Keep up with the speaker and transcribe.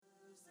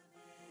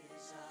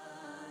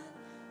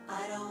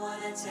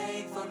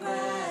take for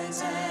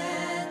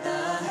granted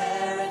the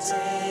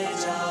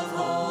heritage of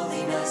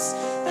holiness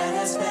that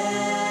has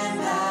been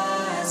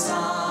passed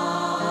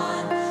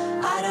on.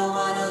 I don't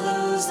want to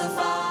lose the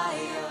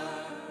fire.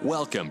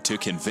 Welcome to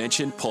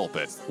Convention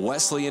Pulpit,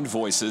 Wesleyan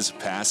Voices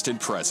Past and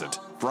Present,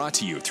 brought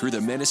to you through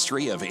the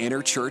ministry of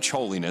Interchurch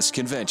Holiness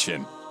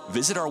Convention.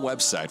 Visit our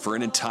website for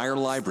an entire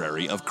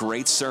library of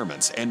great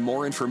sermons and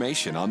more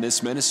information on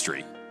this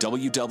ministry,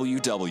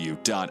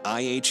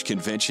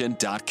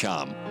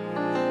 www.ihconvention.com.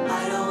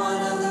 I don't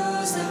want to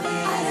lose the peace.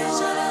 I don't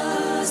want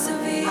to lose the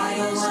peace. I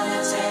don't want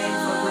to take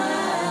for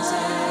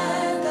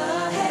granted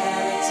the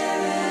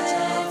heritage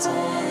of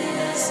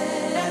holiness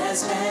that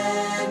has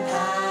been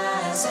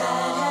passed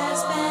on.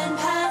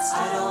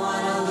 I don't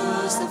want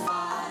to lose the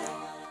fire.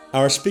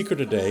 Our speaker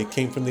today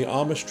came from the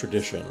Amish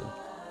tradition.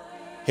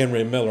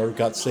 Henry Miller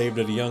got saved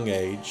at a young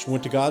age,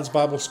 went to God's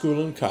Bible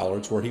School and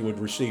college where he would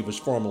receive his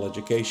formal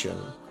education.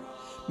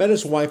 Met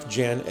his wife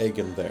Jan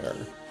Egan there,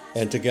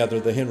 and together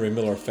the Henry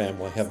Miller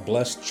family have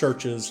blessed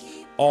churches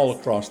all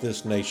across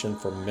this nation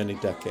for many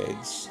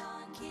decades.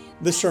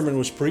 This sermon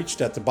was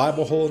preached at the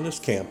Bible Holiness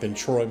Camp in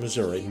Troy,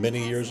 Missouri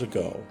many years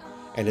ago,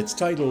 and it's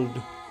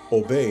titled,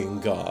 Obeying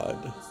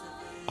God.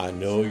 I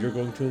know you're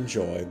going to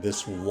enjoy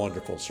this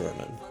wonderful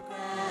sermon.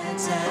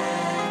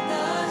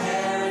 The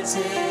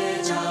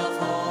heritage of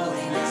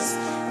holiness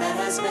that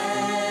has been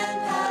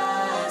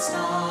passed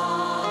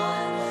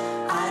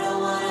on. I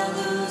don't want to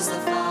lose the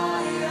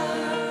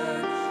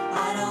fire.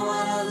 I don't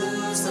want to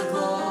lose the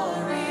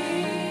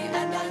glory,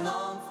 and I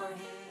long for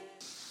Him.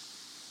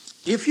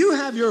 If you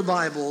have your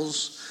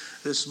Bibles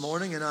this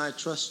morning, and I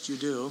trust you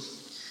do,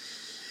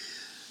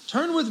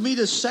 turn with me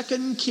to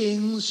 2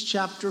 Kings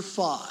chapter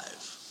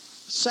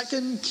 5.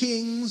 2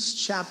 Kings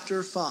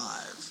chapter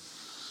 5.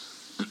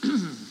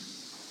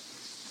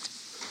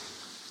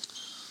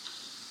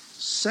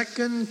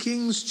 2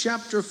 Kings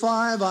chapter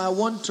 5, I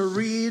want to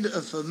read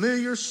a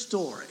familiar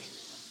story.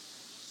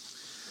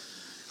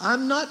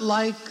 I'm not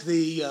like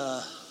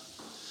the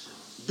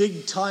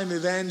big-time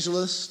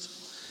evangelist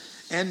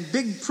and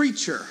big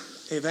preacher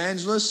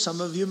evangelist.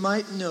 Some of you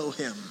might know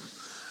him,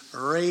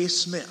 Ray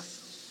Smith.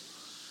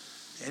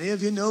 Any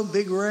of you know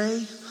Big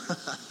Ray?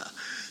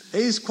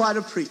 He's quite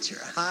a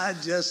preacher. I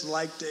just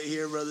like to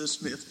hear Brother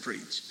Smith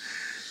preach.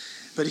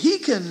 But he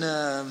can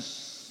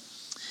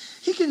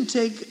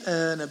take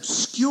an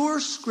obscure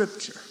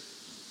scripture.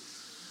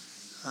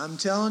 I'm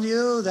telling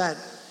you that,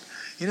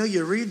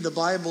 you read the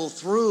Bible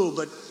through,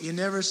 but you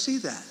never see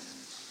that.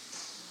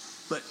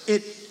 But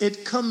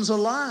it comes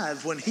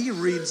alive when he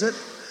reads it.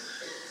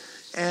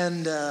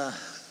 And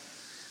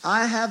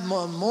I have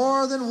on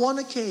more than one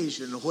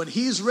occasion, when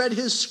he's read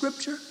his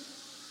scripture,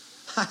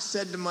 I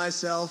said to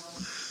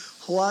myself,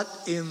 what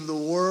in the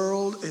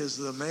world is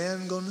the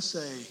man going to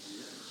say?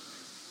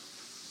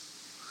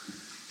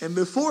 And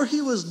before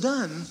he was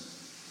done,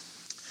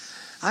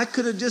 I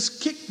could have just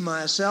kicked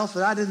myself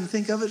that I didn't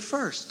think of it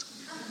first.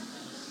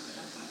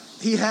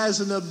 He has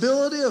an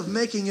ability of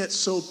making it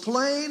so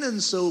plain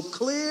and so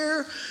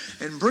clear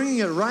and bringing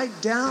it right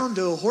down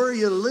to where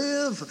you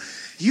live,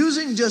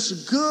 using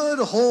just good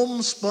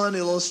homespun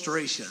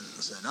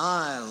illustrations. And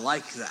I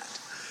like that.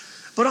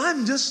 But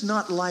I'm just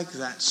not like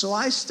that. So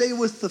I stay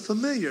with the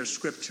familiar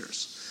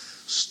scriptures,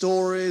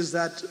 stories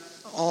that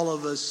all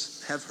of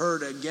us have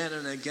heard again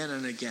and again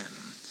and again.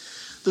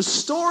 The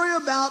story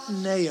about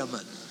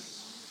Naaman,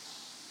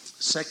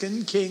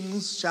 2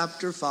 Kings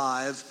chapter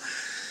 5.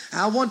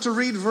 I want to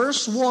read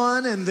verse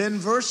 1 and then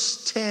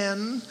verse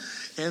 10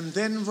 and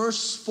then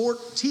verse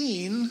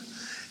 14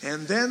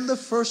 and then the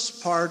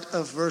first part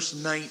of verse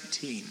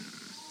 19.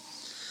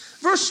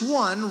 Verse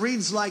 1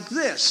 reads like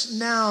this.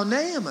 Now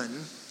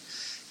Naaman,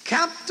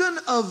 captain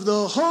of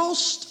the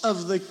host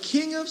of the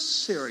king of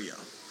Syria,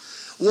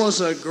 was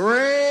a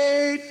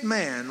great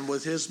man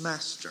with his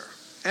master,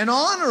 and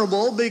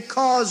honorable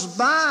because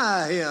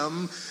by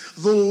him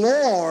the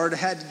Lord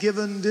had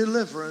given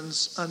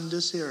deliverance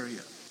unto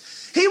Syria.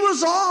 He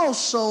was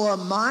also a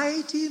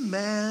mighty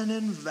man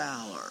in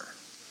valor,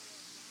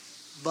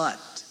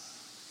 but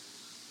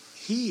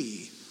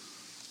he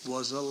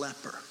was a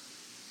leper.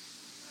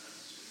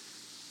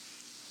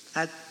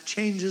 That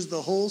changes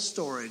the whole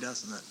story,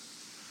 doesn't it?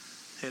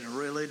 It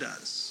really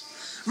does.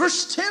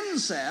 Verse 10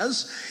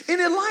 says, And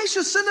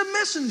Elisha sent a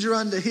messenger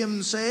unto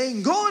him,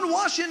 saying, Go and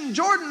wash in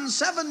Jordan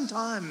 7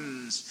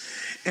 times,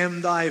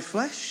 and thy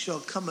flesh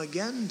shall come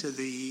again to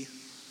thee,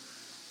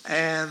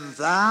 and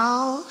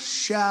thou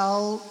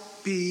shalt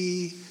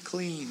be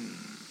clean.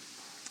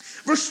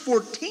 Verse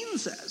 14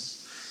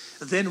 says,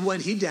 Then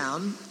went he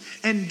down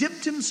and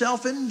dipped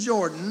himself 7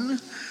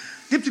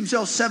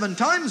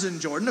 times in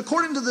Jordan,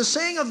 according to the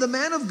saying of the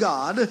man of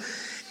God,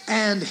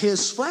 and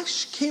his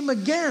flesh came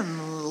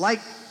again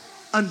like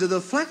unto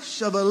the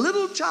flesh of a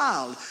little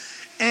child,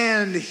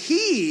 and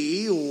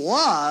he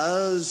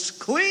was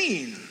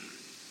clean.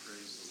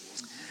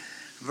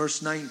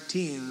 Verse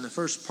 19, the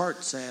first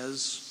part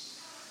says,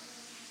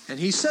 And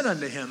he said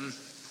unto him,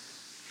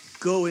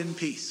 Go in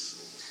peace.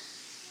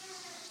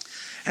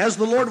 As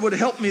the Lord would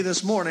help me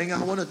this morning,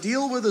 I want to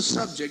deal with a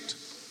subject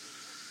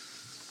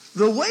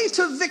The way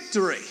to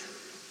victory,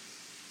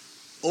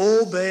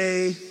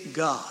 obey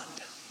God.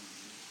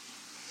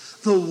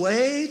 The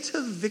way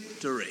to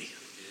victory,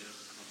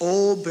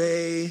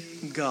 obey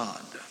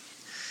God.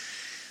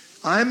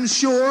 I'm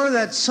sure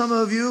that some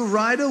of you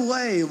right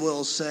away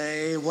will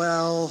say,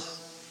 well,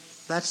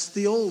 that's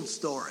the old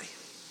story.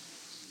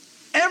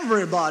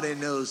 Everybody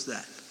knows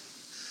that.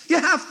 You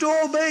have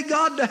to obey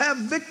God to have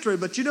victory,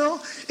 but you know,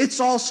 it's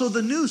also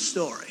the new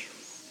story.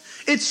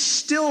 It's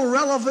still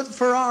relevant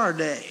for our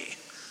day.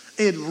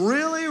 It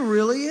really,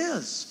 really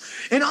is.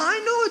 And I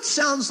know it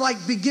sounds like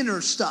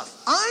beginner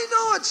stuff. I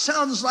know it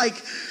sounds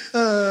like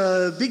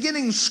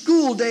beginning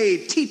school day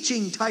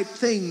teaching type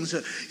things.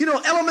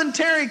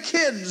 Elementary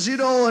kids,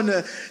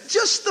 and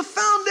just the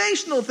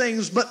foundational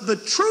things. But the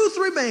truth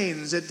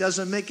remains. It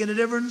doesn't make any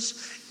difference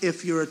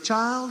if you're a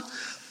child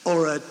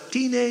or a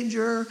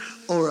teenager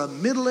or a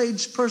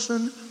middle-aged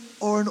person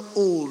or an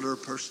older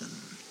person.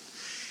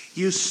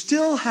 You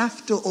still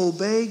have to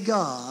obey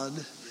God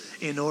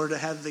in order to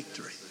have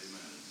victory.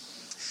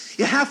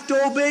 You have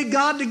to obey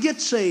God to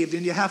get saved,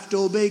 and you have to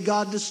obey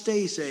God to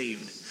stay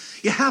saved.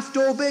 You have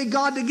to obey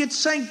God to get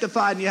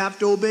sanctified, and you have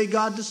to obey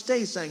God to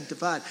stay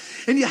sanctified.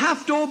 And you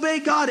have to obey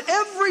God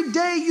every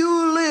day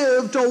you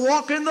live to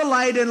walk in the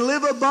light and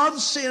live above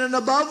sin and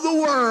above the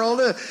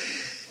world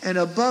and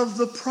above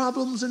the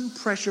problems and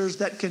pressures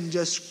that can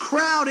just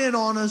crowd in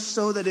on us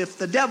so that if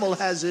the devil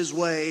has his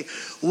way,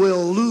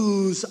 we'll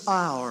lose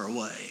our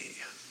way.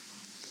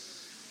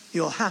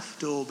 You'll have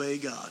to obey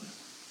God.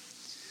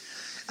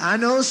 I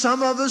know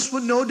some of us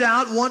would no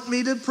doubt want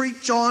me to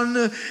preach on,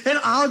 and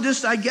I'll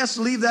just, I guess,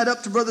 leave that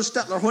up to Brother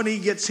Stetler when he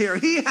gets here.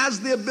 He has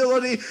the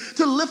ability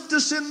to lift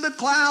us in the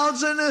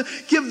clouds and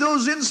give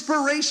those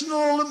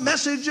inspirational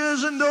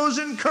messages and those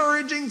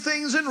encouraging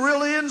things and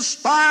really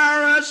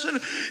inspire us and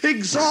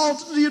exalt,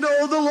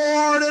 the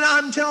Lord. And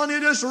I'm telling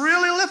you, just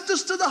really lift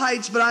us to the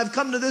heights. But I've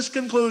come to this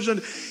conclusion.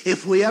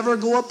 If we ever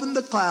go up in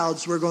the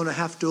clouds, we're going to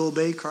have to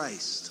obey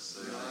Christ.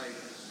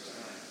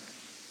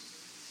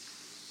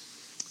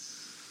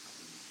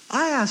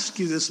 I ask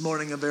you this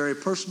morning a very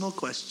personal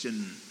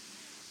question.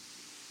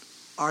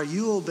 Are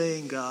you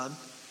obeying God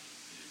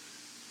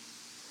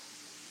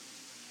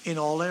in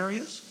all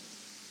areas?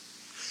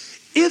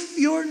 If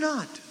you're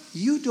not,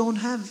 you don't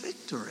have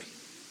victory.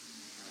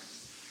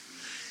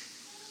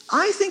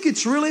 I think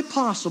it's really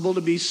possible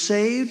to be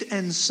saved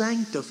and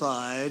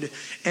sanctified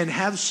and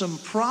have some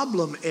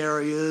problem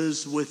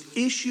areas with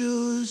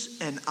issues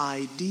and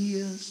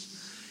ideas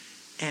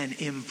and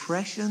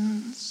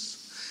impressions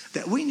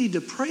that we need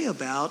to pray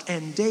about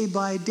and day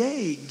by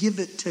day give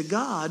it to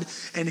God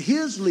and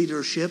His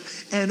leadership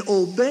and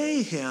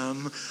obey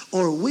Him,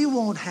 or we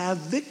won't have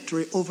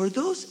victory over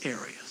those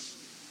areas.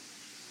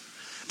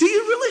 Do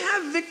you really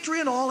have victory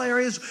in all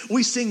areas?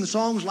 We sing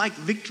songs like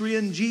Victory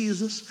in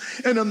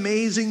Jesus and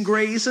Amazing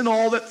Grace and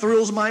All That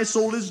Thrills My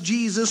Soul is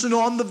Jesus and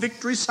On the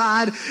Victory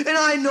Side and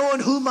I Know in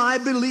Whom I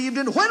Believed.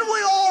 And when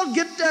we all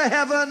get to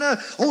heaven,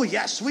 oh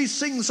yes, we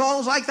sing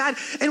songs like that.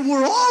 And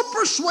we're all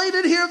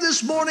persuaded here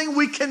this morning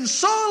we can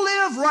so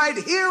live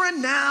right here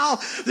and now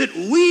that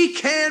we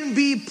can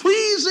be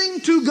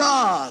pleasing to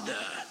God.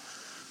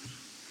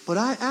 But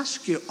I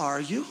ask you, are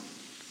you?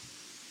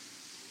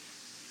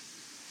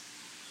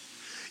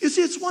 You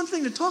see, it's one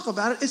thing to talk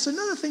about it. It's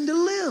another thing to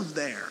live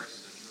there.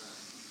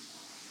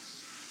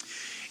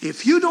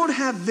 If you don't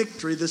have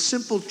victory, the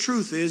simple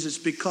truth is it's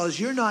because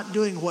you're not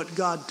doing what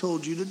God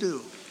told you to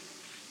do.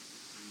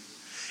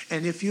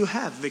 And if you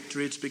have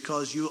victory, it's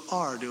because you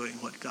are doing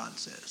what God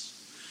says.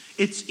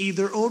 It's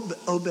either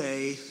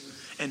obey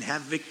and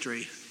have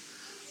victory,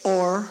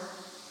 or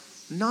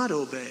not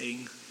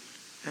obeying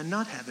and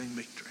not having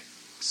victory.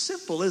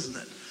 Simple, isn't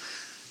it?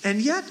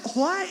 And yet,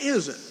 why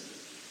is it?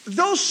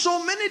 Though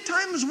so many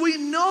times we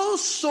know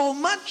so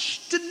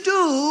much to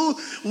do,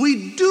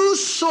 we do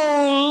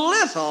so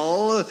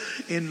little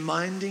in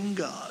minding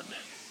God.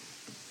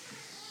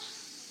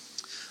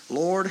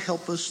 Lord,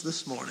 help us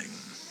this morning.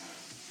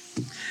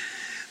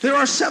 There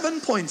are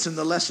 7 points in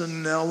the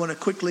lesson I want to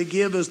quickly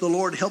give as the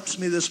Lord helps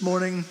me this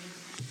morning.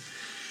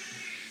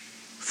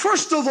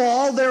 First of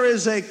all, there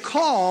is a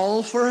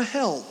call for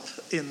help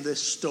in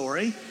this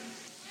story.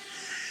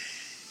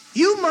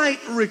 You might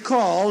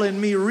recall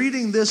in me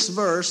reading this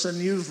verse, and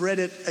you've read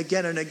it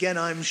again and again,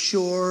 I'm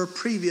sure,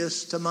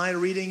 previous to my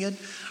reading it,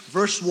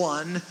 verse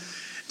 1.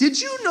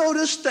 Did you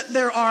notice that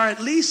there are at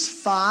least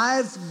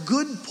 5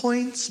 good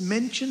points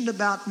mentioned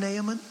about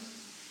Naaman?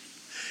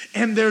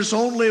 And there's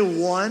only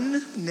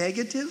 1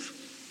 negative?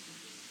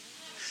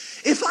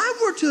 If I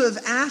were to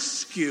have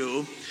asked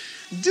you,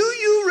 do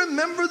you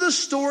remember the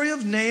story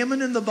of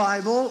Naaman in the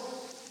Bible?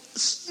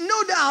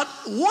 No doubt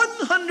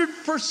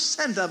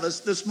 100% of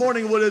us this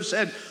morning would have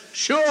said,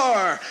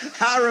 sure,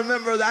 I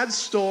remember that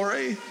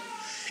story.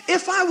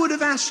 If I would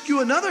have asked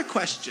you another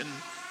question,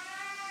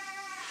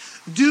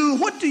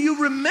 what do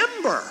you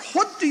remember?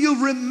 What do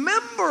you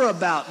remember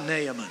about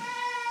Naaman?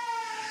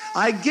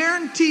 I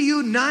guarantee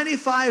you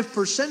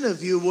 95%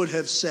 of you would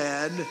have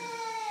said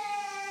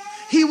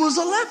he was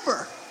a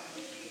leper.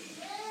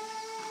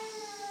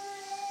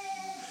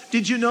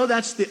 Did you know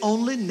that's the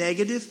only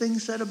negative thing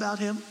said about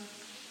him?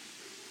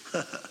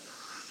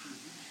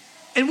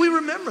 And we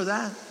remember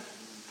that.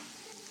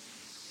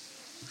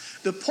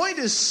 The point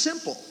is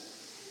simple.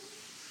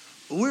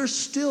 We're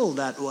still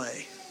that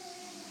way.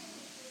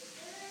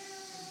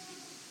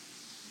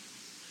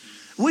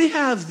 We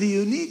have the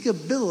unique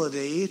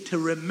ability to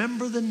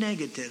remember the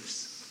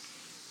negatives,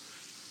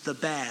 the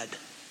bad,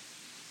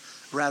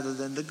 rather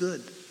than the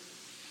good.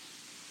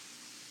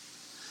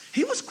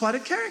 He was quite a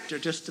character,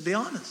 just to be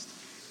honest.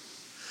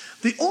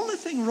 The only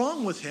thing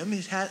wrong with him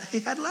is he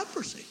had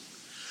leprosy.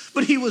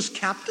 But he was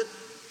captain.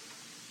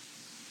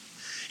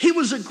 He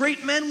was a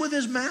great man with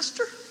his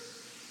master.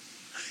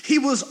 He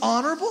was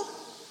honorable.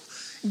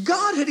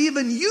 God had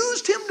even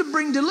used him to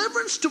bring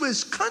deliverance to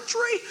his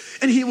country,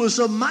 and he was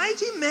a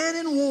mighty man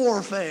in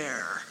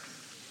warfare.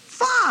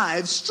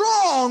 5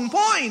 strong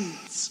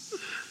points.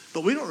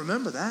 But we don't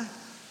remember that.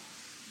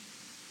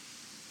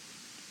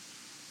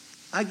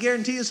 I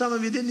guarantee you some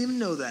of you didn't even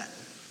know that.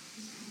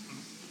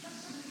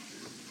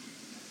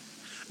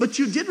 But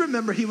you did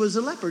remember he was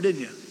a leper,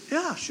 didn't you?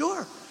 Yeah,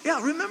 sure.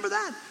 Yeah, remember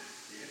that.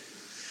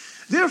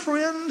 Dear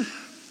friend,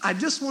 I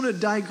just want to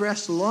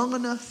digress long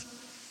enough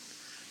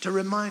to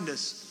remind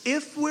us,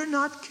 if we're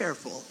not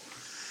careful,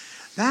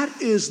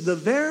 that is the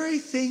very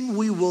thing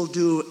we will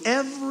do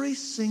every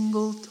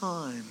single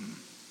time.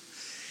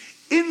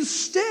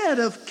 Instead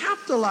of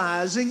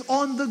capitalizing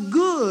on the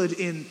good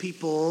in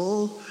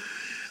people,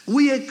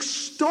 we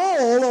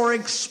extol or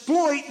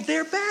exploit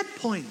their bad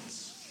points.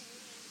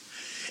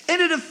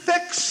 And it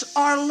affects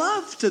our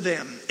love to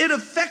them. It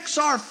affects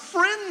our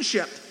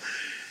friendship.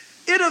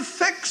 It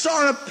affects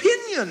our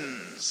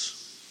opinions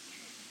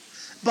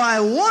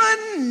by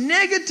one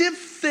negative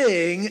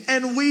thing,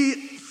 and we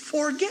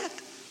forget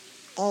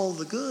all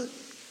the good.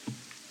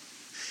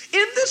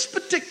 In this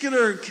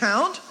particular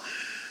account,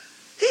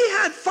 he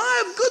had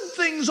 5 good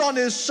things on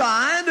his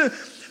side,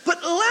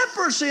 but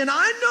leprosy, and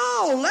I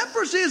know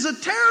leprosy is a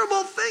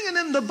terrible thing, and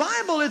in the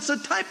Bible it's a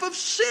type of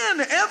sin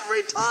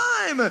every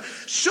time.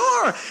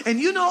 Sure, and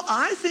you know,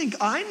 I think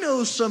I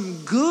know some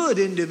good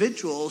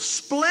individuals,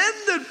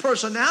 splendid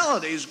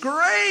personalities,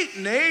 great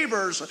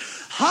neighbors,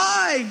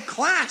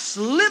 high-class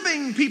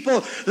living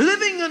people,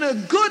 living in a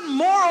good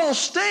moral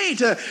state.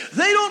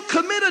 They don't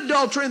commit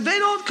adultery, and they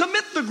don't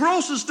commit the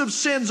grossest of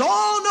sins.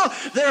 Oh,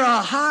 no, they're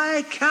a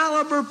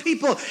high-caliber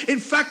people. In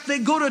fact, they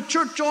go to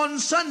church on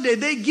Sunday.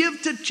 They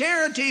give to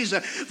charities.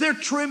 They're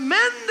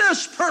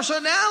tremendous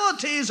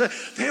personalities.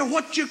 They're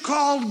what you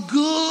call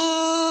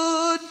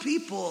good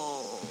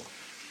people.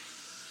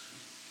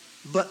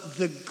 But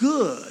the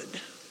good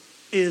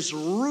is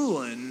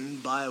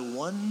ruined by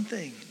one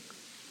thing.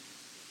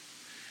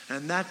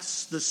 And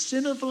that's the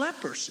sin of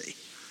leprosy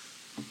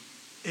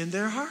in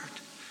their heart.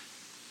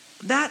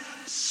 That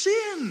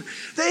sin.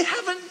 They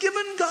haven't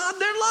given God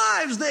their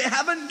lives. They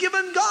haven't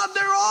given God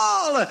their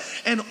all.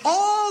 And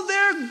all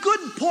their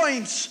good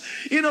points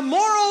in a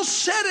moral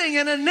setting,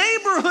 in a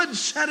neighborhood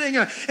setting,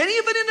 and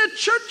even in a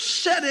church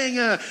setting,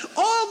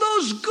 all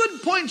those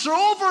good points are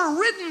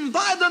overridden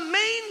by the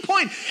main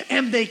point.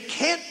 And they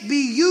can't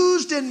be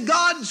used in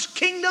God's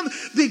kingdom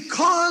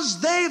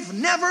because they've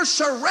never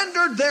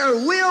surrendered their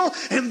will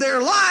and their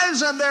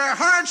lives and their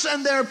hearts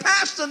and their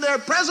past and their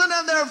present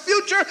and their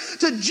future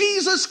to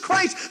Jesus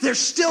Christ. They're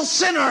still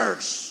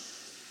sinners.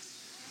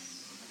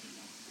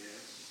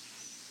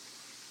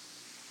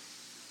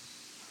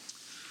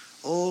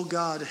 Oh,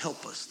 God,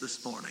 help us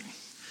this morning.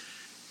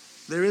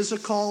 There is a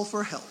call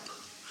for help.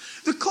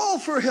 The call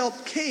for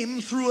help came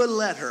through a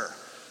letter.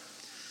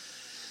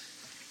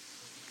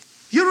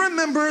 You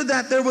remember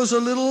that there was a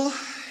little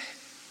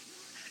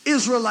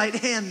Israelite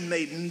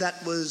handmaiden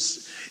that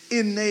was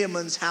in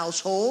Naaman's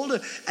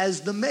household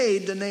as the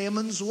maid to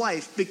Naaman's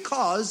wife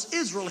because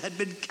Israel had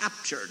been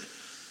captured.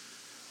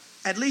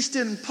 At least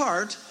in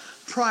part,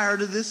 prior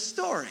to this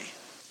story.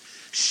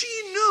 She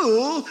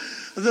knew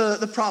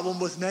the problem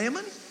with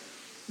Naaman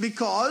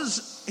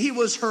because he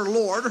was her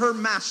lord, her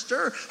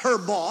master, her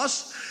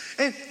boss.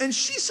 And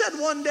she said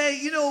one day,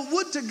 you know,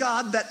 would to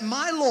God that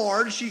my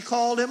Lord, she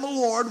called him a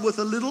Lord with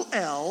a little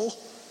L.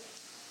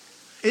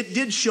 It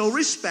did show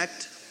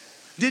respect,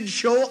 did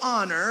show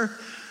honor.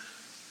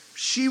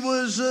 She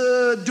was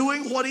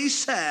doing what he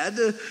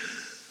said.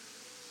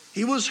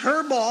 He was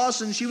her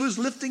boss, and she was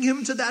lifting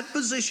him to that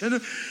position.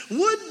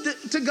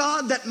 Would to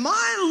God that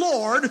my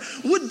Lord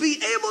would be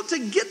able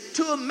to get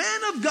to a man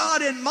of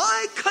God in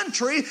my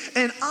country,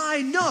 and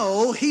I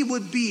know he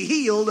would be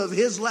healed of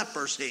his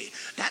leprosy.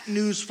 That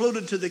news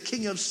floated to the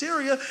king of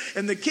Syria,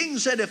 and the king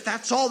said, if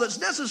that's all that's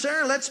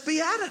necessary, let's be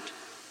at it.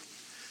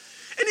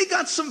 And he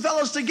got some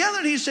fellows together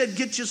and he said,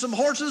 get you some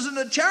horses and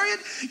a chariot,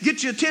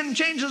 get you 10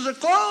 changes of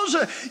clothes,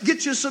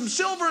 get you some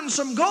silver and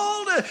some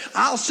gold.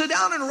 I'll sit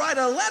down and write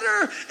a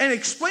letter and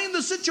explain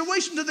the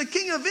situation to the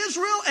king of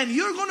Israel, and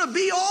you're going to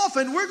be off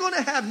and we're going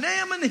to have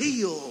Naaman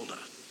healed.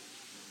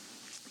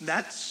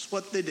 That's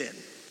what they did.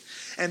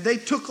 And they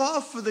took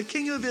off for the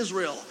king of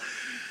Israel.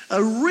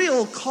 A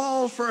real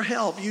call for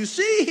help. You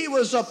see, he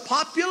was a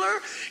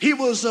popular, he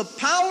was a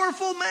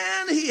powerful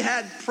man, he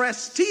had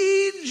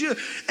prestige,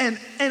 and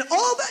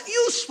all that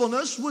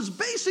usefulness was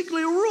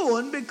basically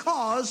ruined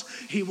because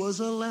he was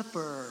a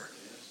leper.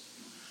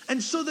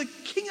 And so the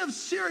king of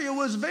Syria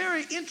was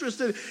very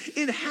interested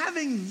in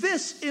having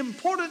this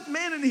important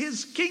man in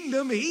his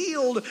kingdom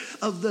healed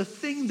of the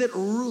thing that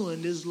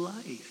ruined his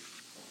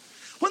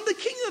life. When the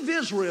king of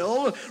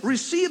Israel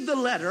received the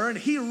letter and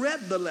he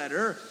read the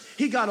letter,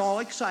 he got all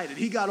excited.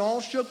 He got all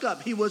shook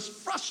up. He was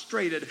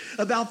frustrated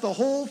about the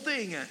whole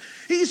thing.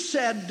 He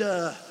said,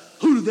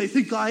 who do they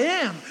think I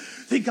am?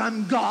 Think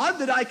I'm God,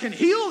 that I can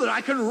heal, that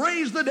I can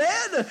raise the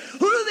dead? Who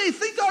do they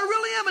think I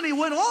really am? And he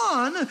went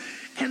on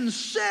and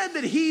said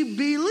that he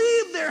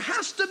believed there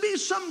has to be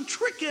some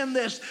trick in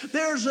this.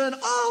 There's an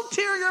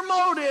ulterior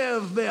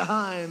motive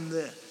behind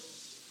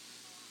this.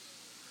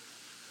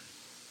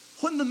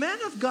 When the man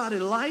of God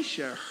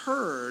Elisha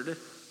heard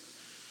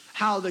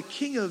how the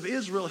king of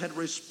Israel had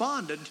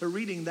responded to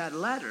reading that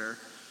letter,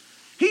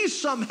 he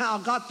somehow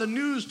got the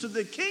news to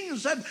the king and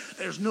said,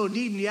 there's no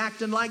need in you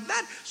acting like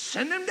that.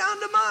 Send him down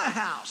to my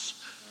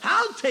house.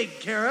 I'll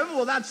take care of him.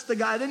 Well, that's the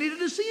guy they needed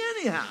to see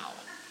anyhow.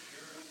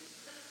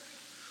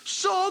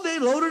 So they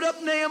loaded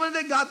up Naaman,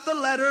 they got the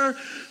letter,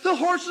 the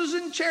horses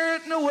and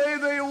chariot, and away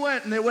they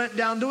went. And they went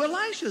down to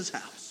Elisha's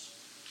house.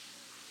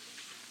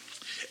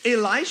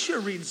 Elisha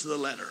reads the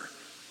letter.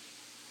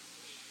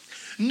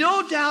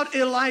 No doubt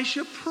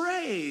Elisha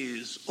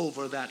prays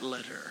over that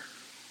letter.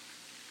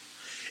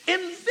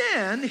 And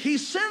then he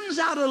sends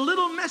out a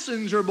little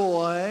messenger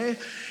boy,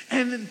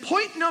 and in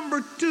point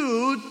number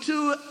 2,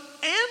 to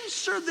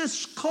answer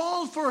this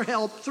call for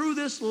help through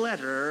this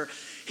letter,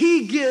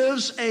 he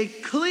gives a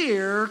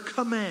clear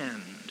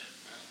command.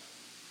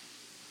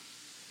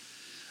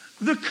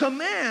 The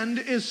command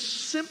is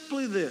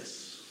simply this.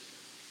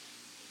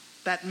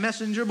 That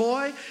messenger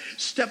boy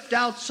stepped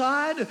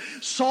outside,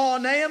 saw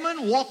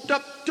Naaman, walked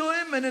up to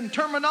him, and in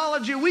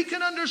terminology we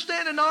can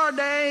understand in our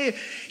day,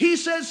 he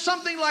says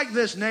something like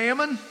this: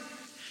 Naaman,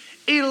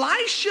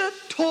 Elisha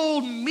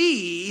told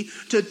me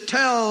to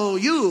tell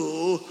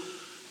you,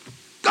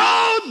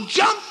 go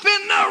jump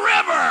in the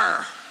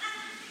river.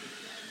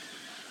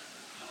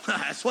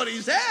 That's what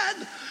he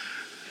said.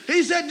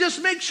 He said,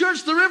 just make sure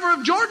it's the river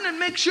of Jordan and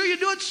make sure you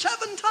do it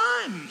 7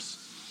 times.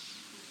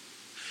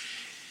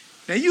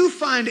 Now, you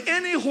find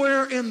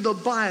anywhere in the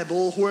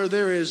Bible where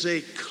there is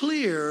a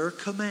clear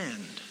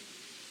command,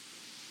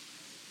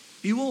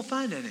 you won't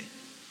find any.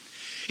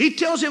 He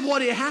tells him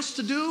what he has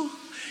to do.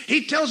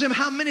 He tells him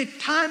how many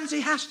times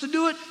he has to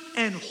do it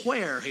and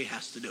where he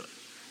has to do it.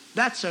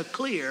 That's a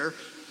clear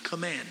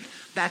command.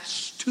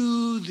 That's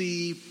to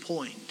the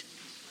point.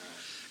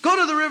 Go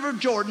to the river of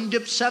Jordan,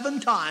 dip 7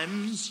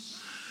 times,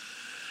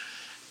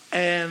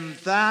 and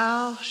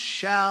thou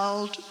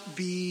shalt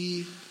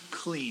be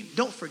clean.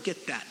 Don't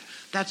forget that.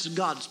 That's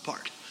God's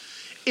part.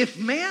 If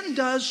man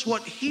does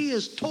what he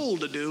is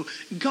told to do,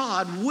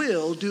 God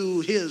will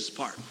do his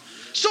part.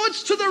 So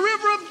it's to the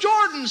river of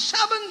Jordan,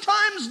 7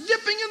 times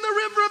dipping in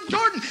the river of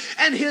Jordan,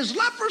 and his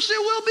leprosy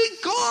will be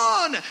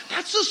gone.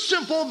 That's a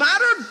simple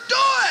matter. Do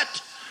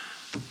it.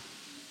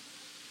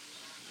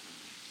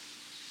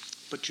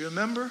 But you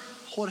remember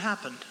what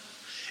happened?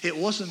 It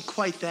wasn't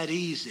quite that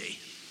easy.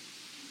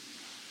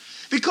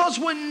 Because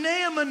when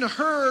Naaman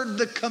heard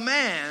the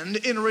command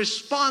in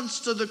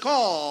response to the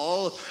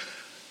call,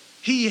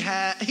 he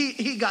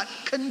got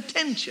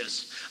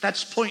contentious.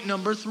 That's point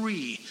number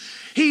 3.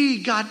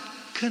 He got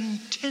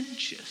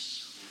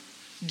contentious.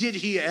 Did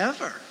he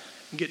ever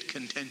get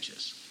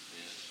contentious?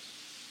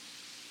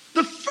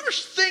 The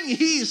first thing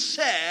he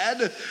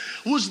said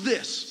was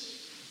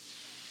this: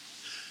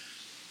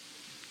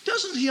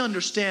 doesn't he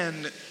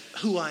understand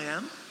who I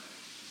am?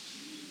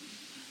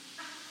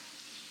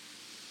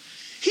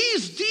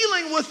 He's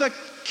dealing with a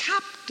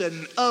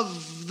captain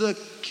of the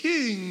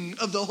king,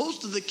 of the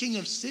host of the king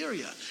of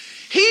Syria.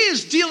 He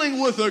is dealing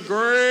with a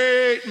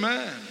great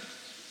man.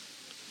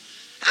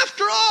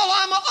 After all,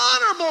 I'm an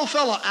honorable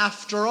fellow.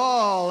 After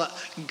all,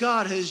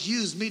 God has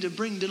used me to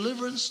bring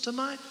deliverance to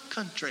my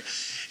country.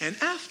 And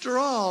after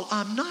all,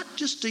 I'm not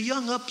just a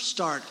young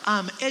upstart.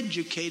 I'm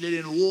educated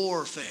in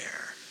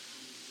warfare.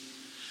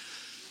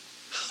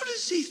 Who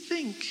does he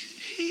think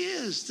he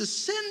is to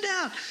send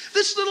out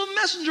this little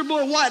messenger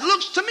boy? Why, it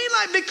looks to me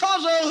like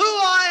because of who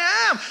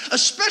I am, a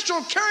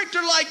special character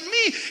like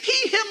me,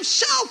 he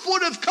himself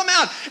would have come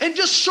out and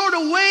just sort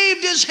of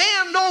waved his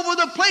hand over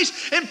the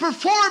place and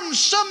performed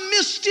some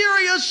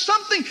mysterious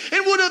something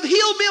and would have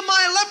healed me of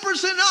my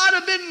leprosy and I'd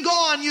have been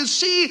gone. You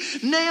see,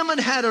 Naaman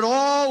had it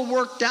all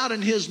worked out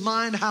in his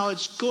mind how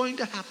it's going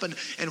to happen,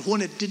 and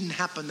when it didn't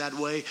happen that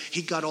way,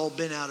 he got all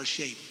bent out of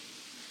shape.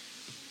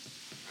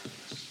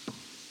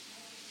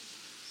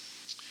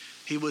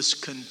 He was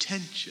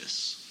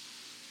contentious.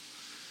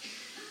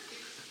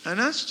 And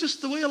that's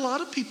just the way a lot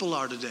of people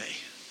are today.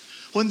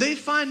 When they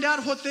find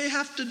out what they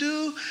have to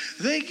do,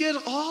 they get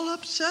all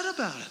upset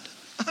about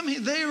it. I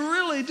mean, they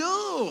really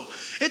do.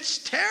 It's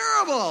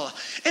terrible.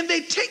 And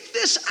they take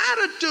this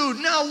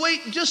attitude. Now,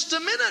 wait just a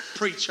minute,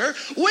 preacher.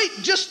 Wait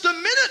just a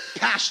minute,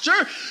 pastor.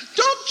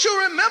 Don't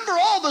you remember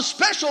all the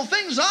special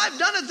things I've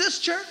done at this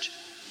church?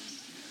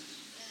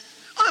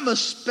 I'm a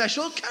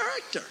special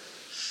character.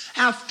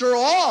 After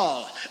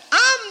all,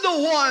 I'm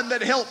the one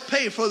that helped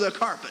pay for the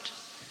carpet.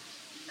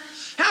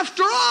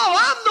 After all,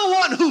 I'm the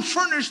one who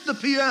furnished the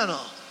piano.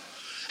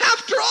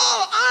 After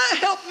all, I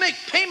helped make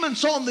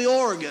payments on the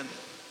organ.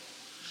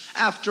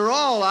 After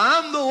all,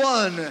 I'm the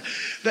one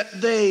that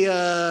they,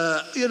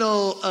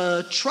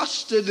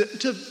 trusted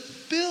to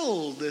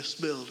build this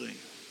building.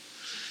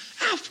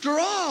 After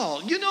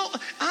all,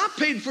 I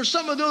paid for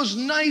some of those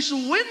nice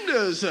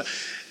windows.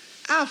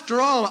 After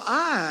all,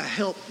 I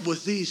helped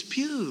with these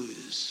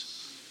pews,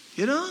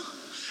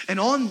 And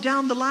on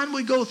down the line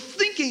we go,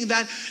 thinking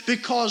that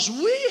because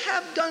we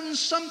have done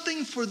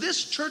something for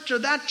this church or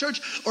that church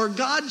or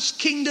God's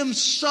kingdom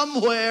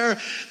somewhere,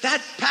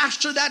 that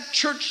pastor, that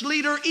church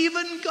leader,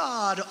 even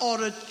God ought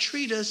to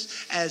treat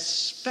us as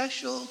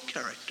special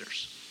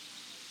characters.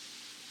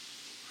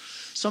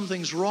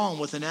 Something's wrong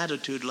with an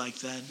attitude like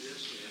that.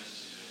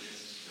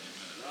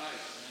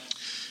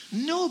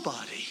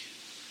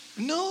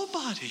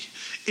 Nobody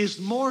is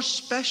more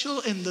special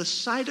in the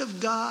sight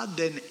of God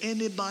than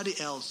anybody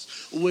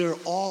else. We're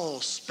all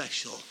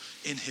special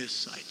in His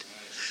sight.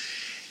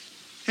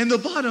 And the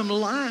bottom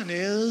line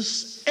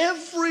is,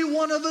 every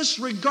one of us,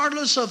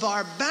 regardless of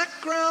our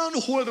background,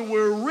 whether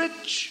we're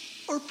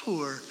rich or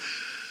poor,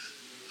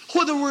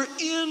 whether we're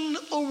in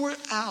or we're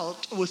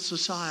out with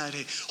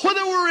society,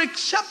 whether we're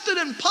accepted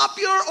and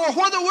popular or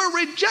whether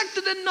we're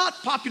rejected and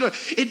not popular,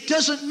 it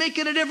doesn't make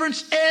any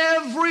difference.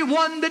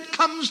 Everyone that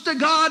comes to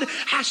God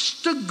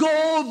has to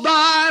go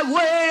by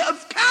way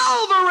of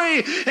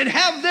Calvary and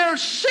have their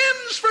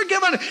sins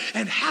forgiven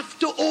and have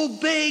to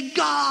obey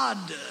God.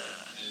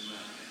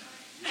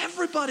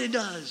 Everybody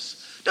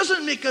does.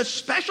 Doesn't make us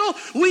special.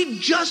 We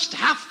just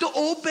have to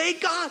obey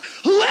God,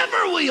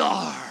 whoever we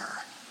are.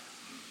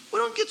 We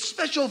don't get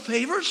special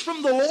favors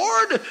from the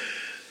Lord.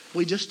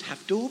 We just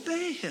have to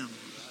obey Him.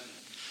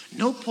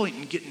 No point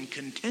in getting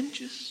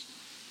contentious.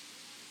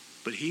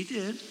 But He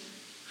did.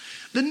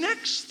 The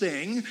next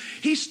thing,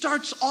 He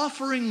starts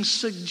offering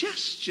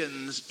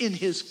suggestions in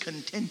His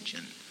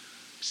contention.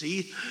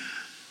 See?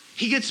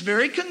 He gets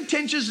very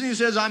contentious and he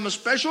says, I'm a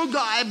special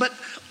guy, but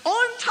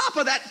on top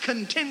of that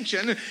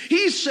contention,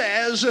 he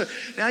says,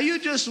 now you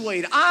just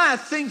wait. I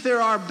think there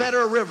are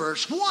better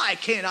rivers. Why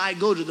can't I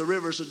go to the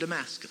rivers of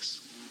Damascus?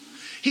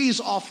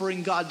 He's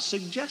offering God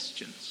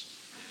suggestions.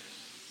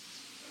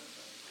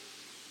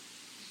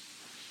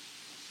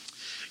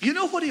 You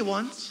know what he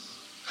wants?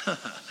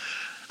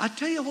 I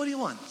tell you what he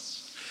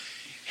wants.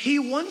 He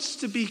wants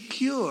to be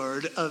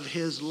cured of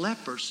his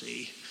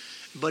leprosy,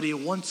 but he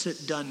wants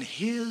it done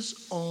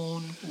his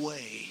own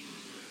way.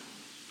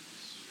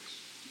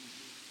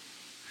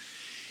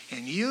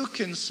 And you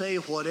can say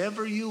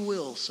whatever you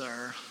will,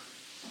 sir.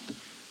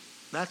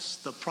 That's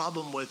the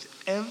problem with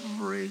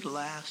every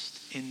last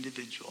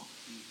individual.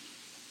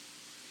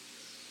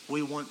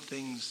 We want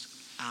things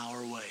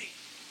our way.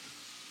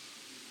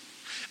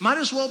 Might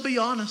as well be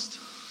honest.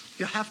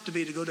 You have to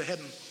be to go to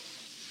heaven.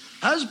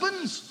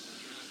 Husbands,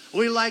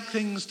 we like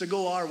things to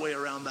go our way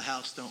around the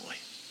house, don't we?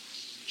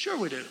 Sure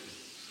we do.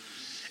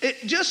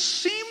 It just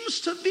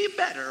seems to be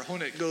better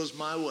when it goes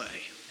my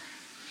way.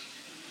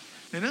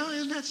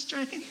 Isn't that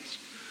strange?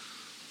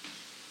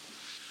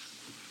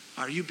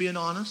 Are you being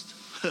honest?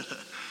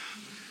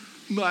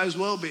 Might as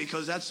well be,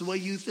 because that's the way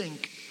you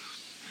think.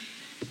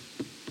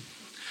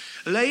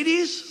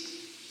 Ladies,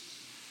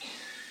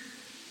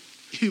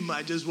 you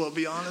might as well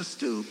be honest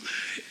too.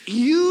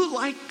 You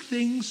like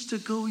things to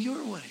go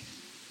your way.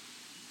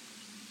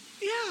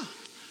 Yeah.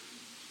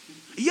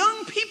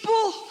 Young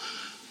people,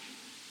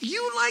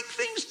 you like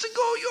things to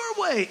go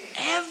your way.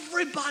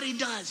 Everybody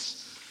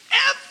does.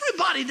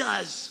 Everybody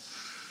does.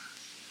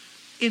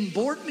 In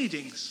board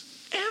meetings,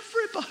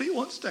 everybody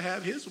wants to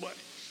have his way,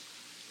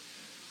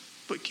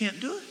 but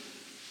can't do it.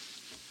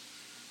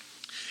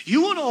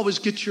 You won't always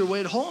get your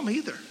way at home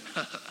either.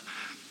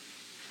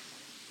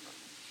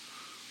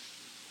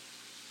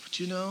 But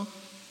you know,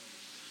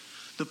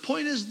 the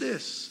point is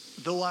this: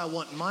 though I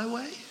want my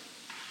way,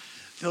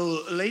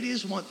 though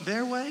ladies want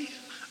their way,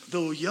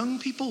 though young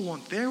people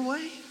want their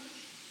way,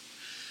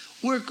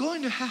 we're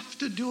going to have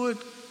to do it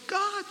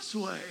God's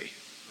way.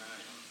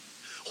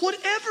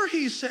 Whatever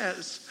He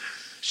says.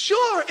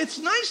 Sure, it's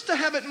nice to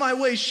have it my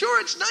way.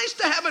 Sure, it's nice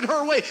to have it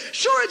her way.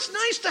 Sure, it's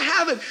nice to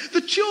have it the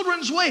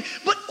children's way.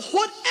 But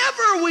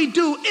whatever we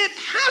do, it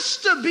has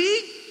to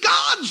be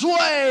God's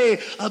way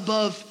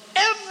above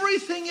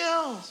everything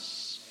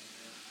else.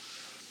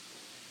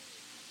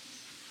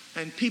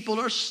 And people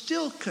are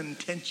still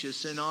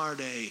contentious in our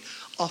day,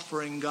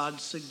 offering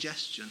God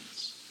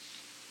suggestions.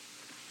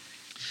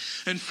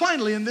 And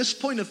finally, in this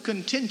point of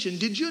contention,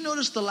 did you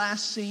notice the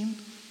last scene?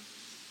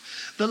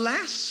 The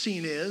last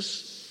scene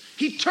is,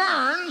 he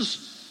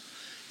turns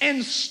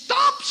and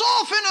stops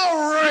off in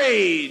a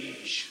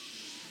rage.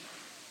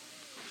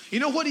 You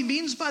know what he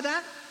means by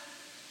that?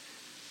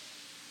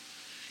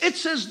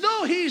 It's as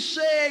though he's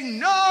saying,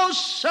 no,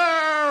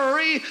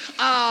 sirree,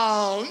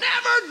 I'll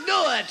never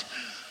do it.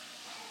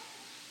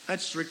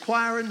 That's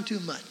requiring too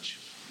much.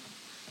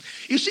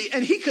 You see,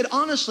 and he could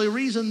honestly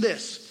reason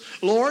this.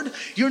 Lord,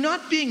 you're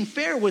not being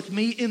fair with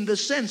me in the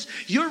sense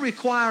you're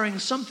requiring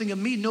something of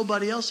me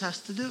nobody else has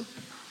to do.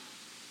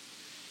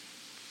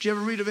 Did you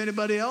ever read of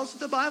anybody else in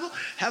the Bible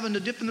having to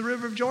dip in the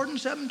river of Jordan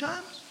 7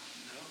 times?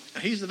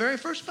 No. He's the very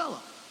first fellow.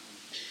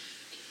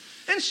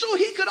 And so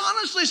he could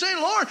honestly say,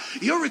 Lord,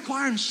 you're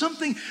requiring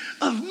something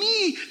of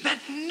me that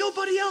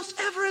nobody else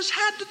ever has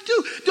had to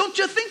do. Don't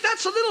you think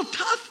that's a little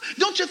tough?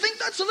 Don't you think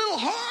that's a little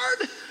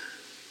hard?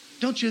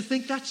 Don't you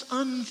think that's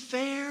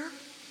unfair?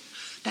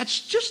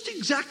 That's just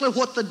exactly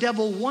what the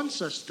devil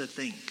wants us to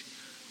think,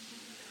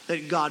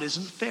 that God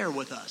isn't fair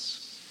with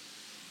us.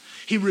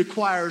 He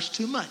requires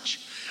too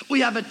much. We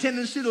have a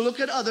tendency to look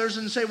at others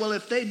and say, well,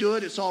 if they do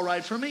it, it's all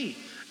right for me.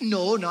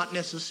 No, not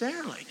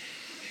necessarily.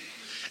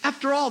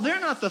 After all, they're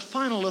not the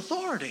final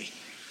authority.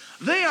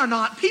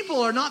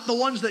 People are not the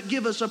ones that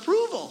give us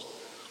approval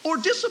or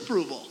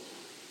disapproval.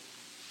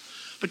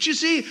 But you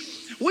see,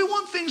 we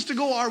want things to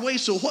go our way,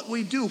 so what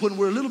we do when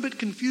we're a little bit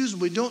confused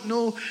and we don't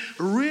know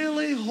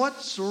really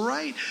what's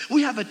right,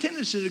 we have a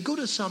tendency to go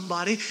to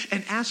somebody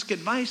and ask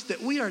advice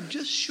that we are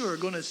just sure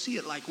going to see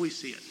it like we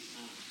see it.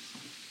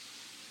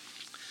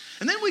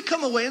 And then we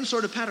come away and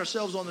sort of pat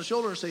ourselves on the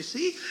shoulder and say,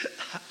 see,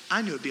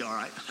 I knew it'd be all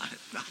right.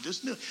 I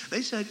just knew.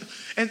 They said,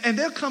 and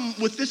they'll come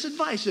with this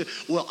advice.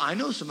 Well, I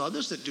know some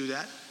others that do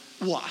that.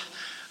 Why?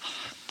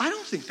 I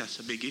don't think that's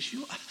a big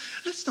issue.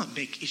 Let's not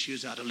make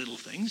issues out of little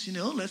things,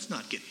 Let's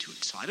not get too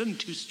excited and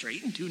too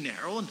straight and too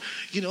narrow and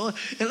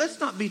let's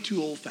not be too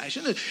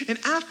old-fashioned. And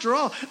after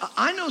all,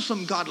 I know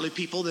some godly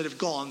people that have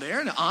gone there,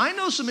 and I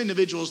know some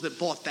individuals that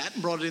bought that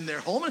and brought it in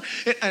their home, and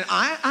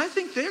I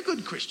think they're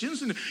good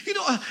Christians. And,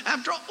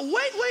 after all,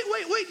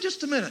 wait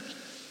just a minute.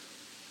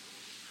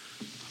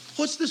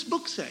 What's this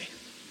book say?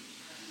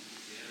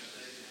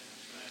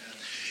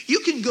 You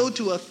can go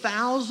to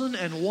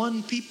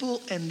 1,001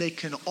 people and they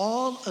can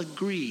all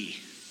agree.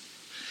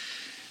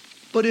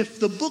 But if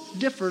the book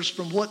differs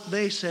from what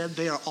they said,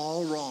 they are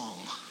all wrong.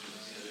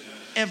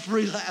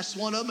 Every last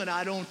one of them, and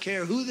I don't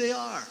care who they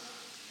are.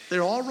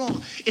 They're all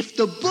wrong. If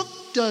the book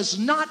does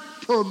not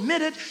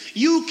permit it,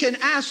 you can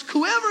ask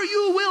whoever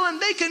you will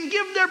and they can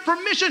give their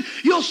permission.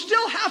 You'll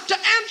still have to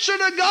answer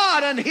to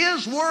God, and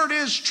His word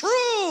is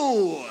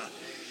true.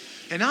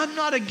 And I'm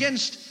not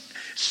against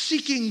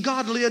seeking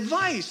godly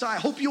advice. I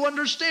hope you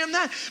understand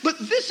that. But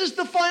this is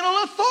the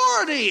final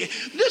authority.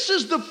 This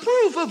is the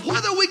proof of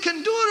whether we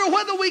can do it or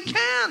whether we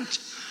can't.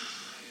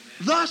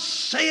 Thus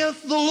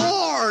saith the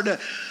Lord,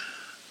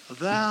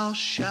 thou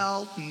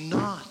shalt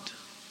not.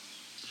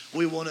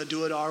 We want to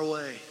do it our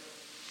way.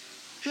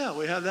 Yeah,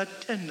 we have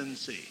that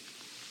tendency.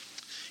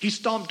 He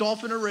stomped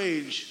off in a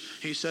rage.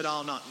 He said,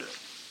 I'll not do it.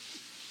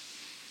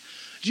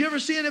 Do you ever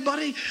see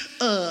anybody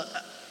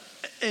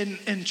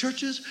in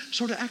churches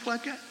sort of act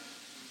like that?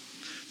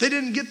 They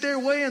didn't get their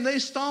way and they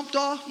stomped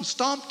off and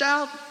stomped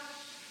out,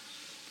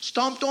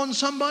 stomped on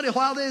somebody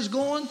while they was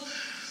going.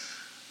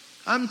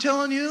 I'm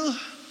telling you,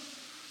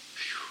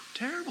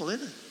 terrible,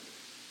 isn't it?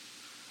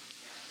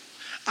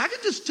 I can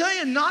just tell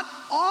you, not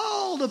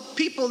all the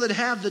people that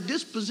have the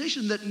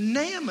disposition that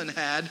Naaman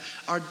had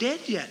are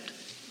dead yet.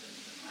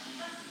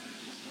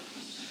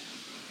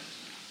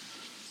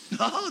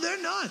 No,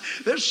 they're not.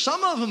 There's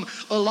some of them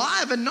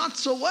alive and not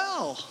so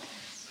well.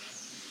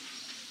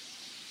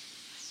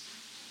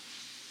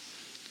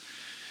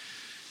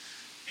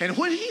 And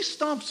when he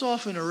stomps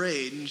off in a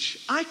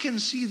rage, I can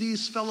see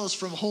these fellows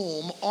from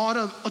home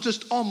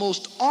just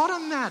almost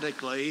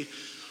automatically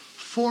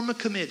form a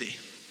committee.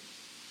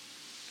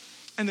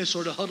 And they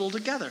sort of huddle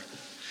together.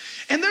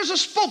 And there's a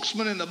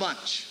spokesman in the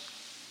bunch.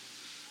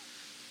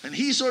 And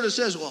he sort of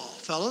says, well,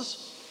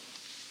 fellas,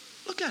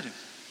 look at him.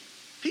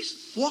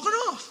 He's walking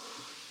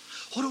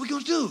off. What are we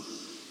going to do?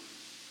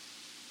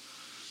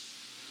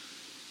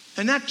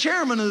 And that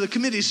chairman of the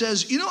committee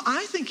says,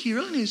 I think he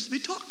really needs to be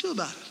talked to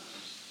about it.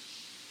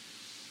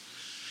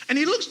 And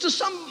he looks to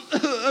some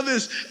of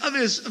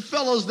his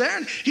fellows there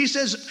and he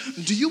says,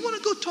 do you want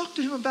to go talk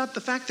to him about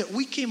the fact that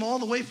we came all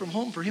the way from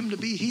home for him to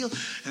be healed?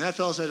 And that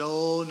fellow said,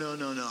 oh, no,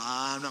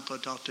 I'm not going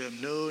to talk to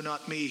him. No,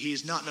 not me.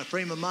 He's not in a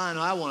frame of mind.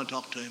 I want to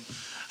talk to him.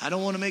 I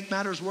don't want to make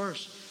matters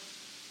worse.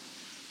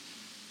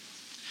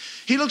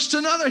 He looks to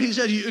another. He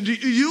said, do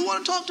you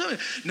want to talk to him?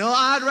 No,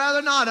 I'd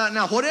rather not.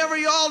 Now, whatever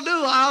y'all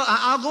do,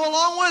 I'll go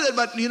along with it.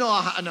 But, no,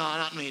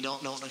 not me.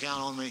 Don't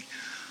count on me.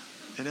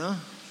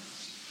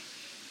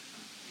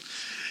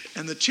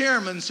 And the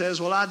chairman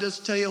says, well, I'll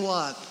just tell you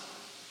what.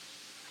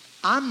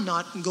 I'm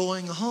not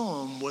going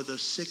home with a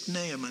sick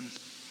Naaman.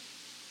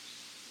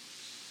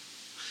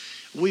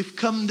 We've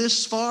come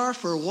this far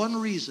for one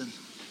reason.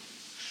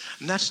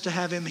 And that's to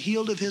have him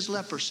healed of his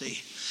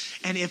leprosy.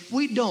 And if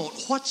we don't,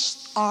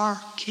 what's our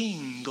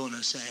king going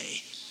to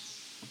say?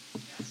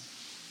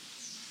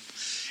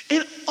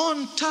 And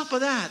on top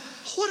of that,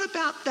 what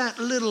about that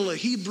little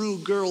Hebrew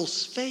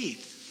girl's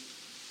faith?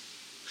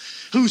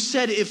 who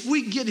said, if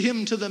we get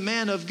him to the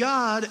man of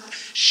God,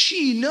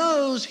 she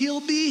knows he'll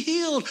be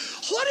healed.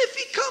 What if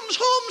he comes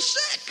home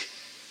sick?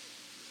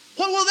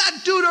 What will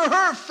that do to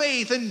her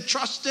faith and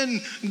trust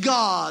in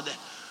God?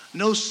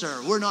 No,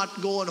 sir, we're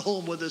not going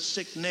home with a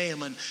sick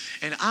Naaman.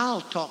 And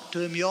I'll talk to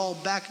him. Y'all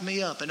back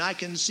me up. And I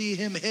can see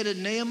him headed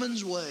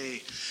Naaman's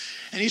way.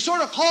 And he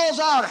sort of calls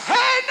out,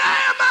 "Hey,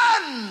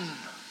 Naaman!"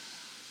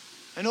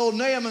 And old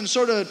Naaman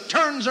sort of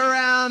turns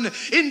around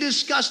in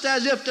disgust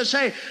as if to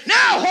say,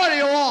 "Now what do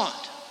you want?"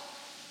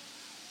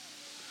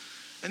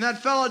 And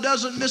that fellow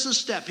doesn't miss a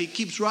step. He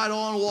keeps right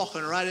on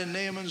walking right in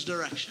Naaman's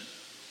direction.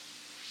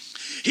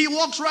 He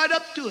walks right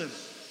up to him.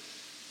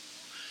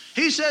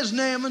 He says,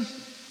 "Naaman,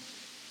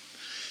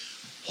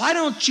 why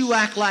don't you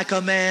act like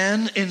a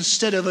man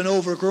instead of an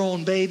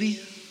overgrown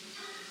baby?"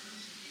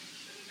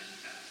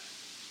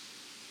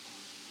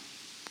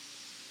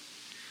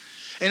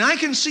 And I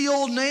can see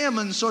old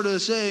Naaman sort of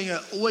saying,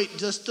 "Wait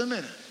just a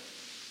minute.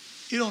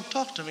 You don't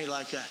talk to me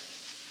like that.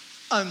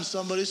 I'm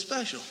somebody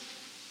special."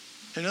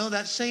 You know,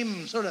 that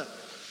same sort of,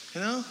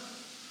 you know.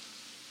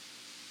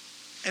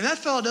 And that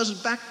fellow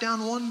doesn't back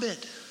down one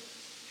bit.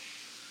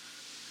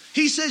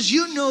 He says,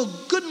 "You know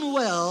good and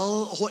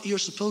well what you're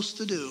supposed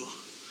to do.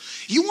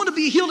 You want to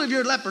be healed of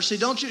your leprosy,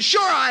 don't you?"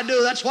 "Sure I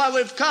do. That's why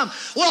we've come."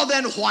 "Well,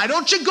 then why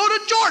don't you go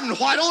to Jordan?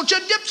 Why don't you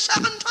dip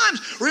 7 times?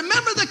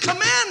 Remember, the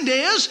command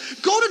is,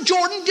 go to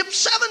Jordan, dip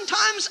 7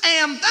 times,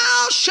 and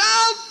thou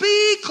shalt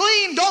be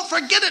clean." Don't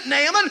forget it,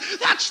 Naaman.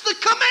 That's the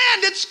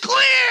command. It's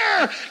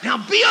clear. Now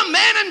be a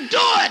man and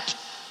do it.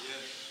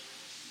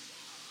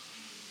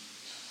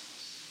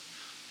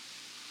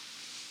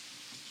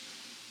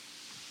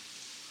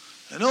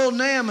 And old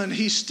Naaman,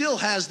 he still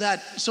has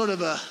that sort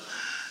of a,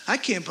 "I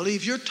can't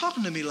believe you're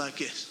talking to me like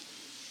this.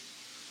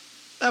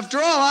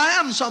 After all, I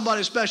am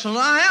somebody special, and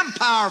I am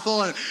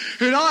powerful, and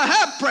I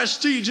have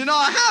prestige, and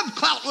I have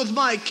clout with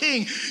my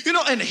king.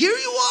 And here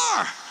you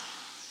are,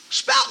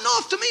 spouting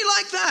off to me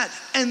like that."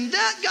 And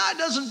that guy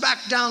doesn't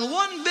back down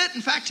one bit.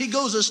 In fact, he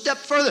goes a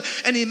step further,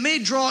 and he may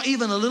draw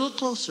even a little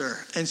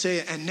closer and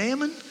say, "And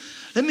Naaman,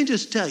 let me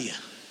just tell you,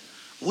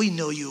 we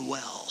know you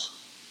well.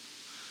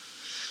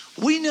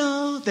 We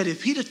know that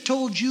if he'd have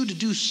told you to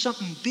do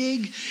something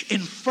big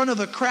in front of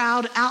a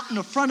crowd, out in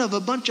the front of a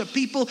bunch of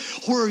people,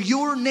 where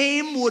your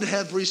name would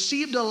have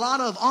received a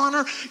lot of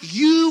honor,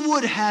 you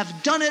would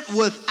have done it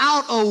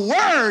without a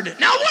word.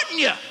 Now wouldn't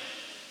you?"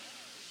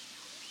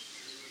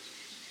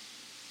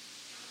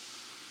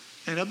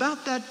 And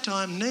about that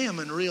time,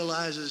 Naaman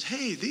realizes,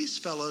 hey, these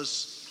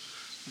fellows,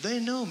 they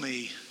know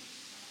me.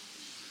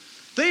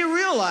 They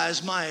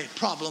realize my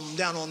problem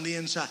down on the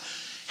inside.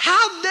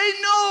 How'd they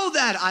know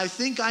that? I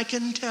think I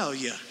can tell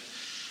you.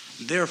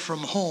 They're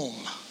from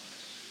home.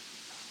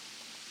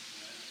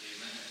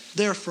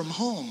 They're from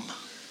home.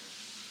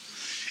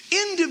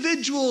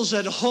 Individuals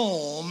at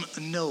home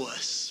know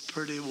us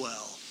pretty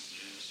well.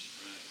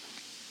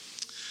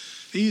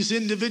 These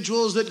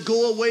individuals that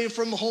go away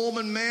from home,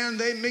 and man,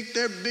 they make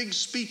their big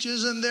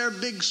speeches and their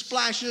big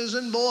splashes,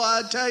 and boy,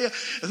 I tell you,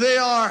 they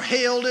are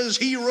hailed as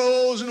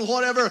heroes and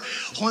whatever.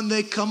 When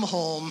they come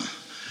home,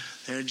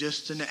 they're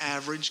just an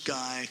average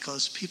guy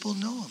because people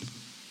know them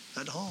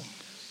at home.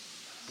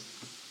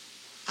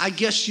 I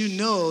guess you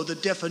know the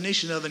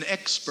definition of an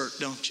expert,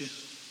 don't you?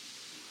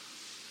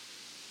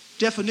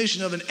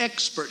 Definition of an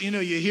expert. You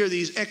hear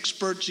these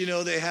experts,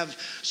 they have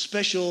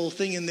special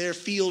thing in their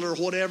field or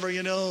whatever,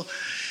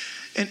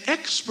 An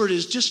expert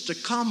is just a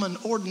common,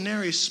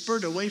 ordinary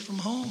spurt away from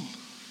home.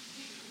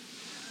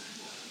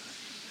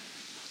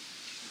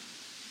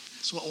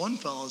 That's what one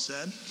fellow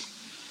said.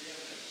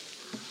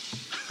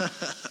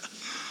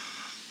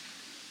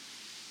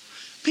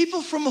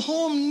 People from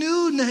home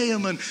knew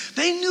Naaman.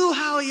 They knew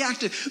how he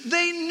acted.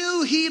 They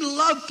knew he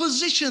loved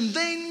position.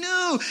 They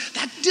knew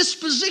that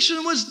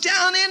disposition was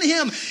down in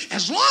him.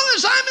 As long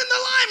as I'm in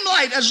the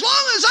limelight, as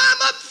long as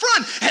I'm up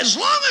front, as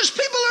long as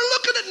people are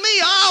looking at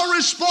me, I'll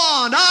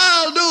respond.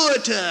 I'll do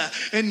it.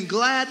 And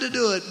glad to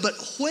do it. But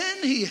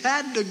when he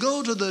had to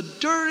go to the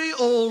dirty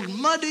old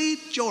muddy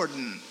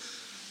Jordan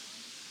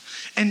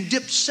and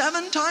dip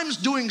 7 times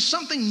doing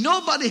something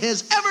nobody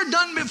has ever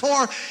done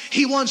before,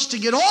 he wants to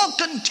get all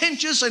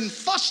contentious and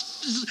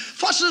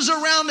fusses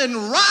around and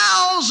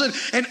riles,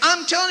 and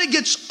I'm telling you,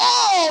 gets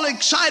all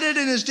excited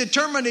and is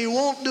determined he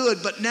won't do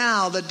it. But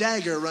now the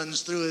dagger runs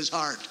through his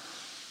heart.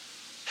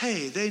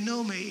 Hey, they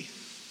know me.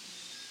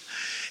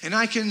 And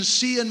I can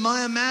see in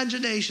my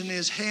imagination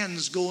his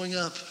hands going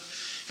up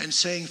and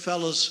saying,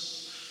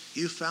 "Fellows,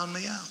 you found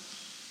me out.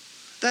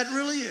 That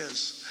really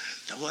is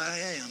the way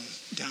I am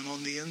down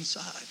on the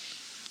inside.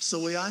 It's the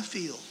way I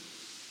feel.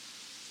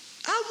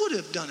 I would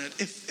have done it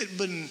if it had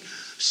been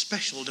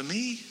special to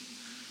me.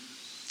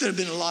 There'd have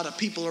been a lot of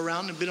people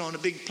around and been on a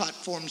big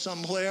platform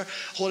somewhere,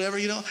 whatever,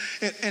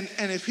 And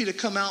if he'd have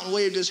come out and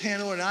waved his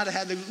hand over and I'd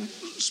have had the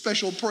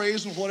special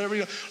praise and whatever,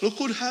 look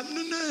what happened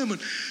to Naaman.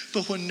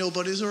 But when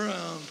nobody's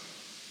around.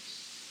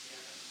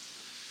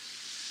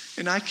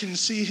 And I can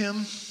see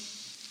him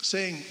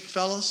saying,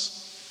 "Fellas,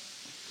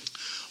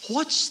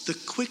 what's the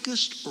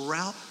quickest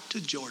route to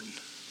Jordan?"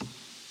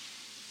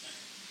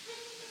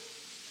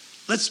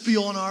 Let's be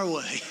on our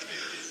way.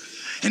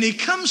 And he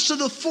comes to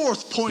the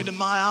fourth point in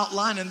my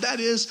outline, and that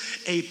is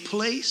a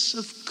place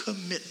of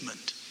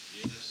commitment.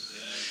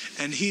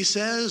 And he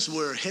says,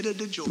 we're headed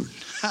to Jordan.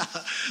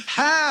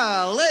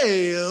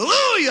 Hallelujah.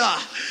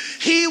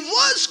 He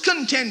was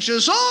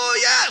contentious. Oh,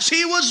 yes,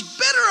 he was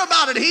bitter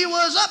about it. He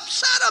was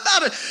upset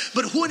about it.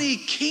 But when he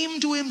came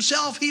to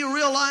himself, he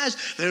realized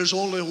there's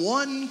only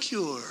one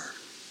cure.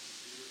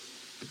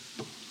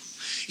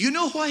 You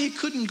know why he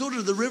couldn't go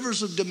to the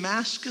rivers of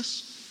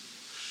Damascus?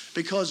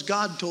 Because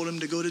God told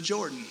him to go to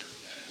Jordan.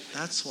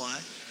 That's why.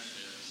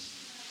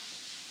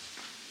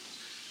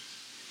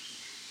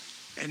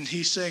 And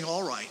he's saying,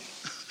 all right,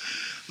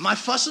 my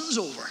fussing's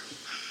over.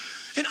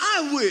 And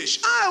I wish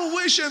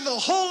in the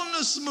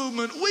holiness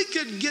movement we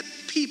could get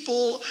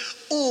people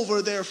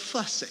over their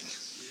fussing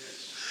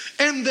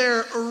and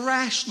their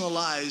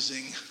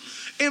rationalizing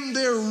and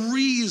their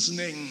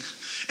reasoning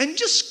and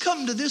just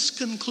come to this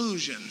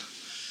conclusion.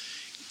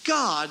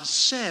 God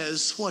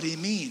says what he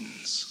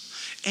means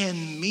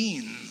and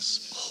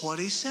means what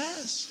he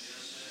says.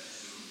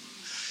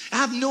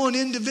 I've known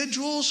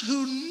individuals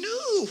who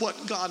knew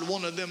what God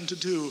wanted them to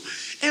do,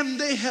 and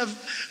they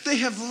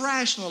have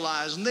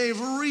rationalized, and they've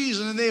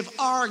reasoned, and they've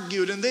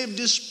argued, and they've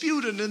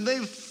disputed, and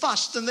they've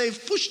fussed, and they've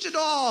pushed it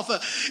off,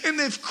 and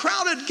they've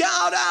crowded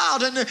God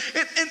out, and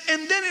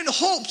then in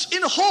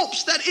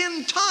hopes that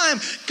in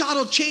time God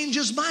will change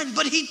his mind,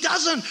 but he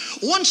doesn't.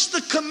 Once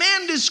the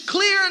command is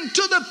clear and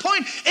to the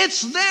point,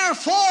 it's there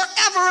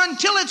forever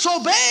until it's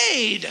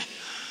obeyed.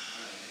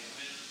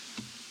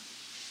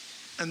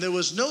 And there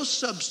was no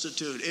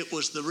substitute. It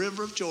was the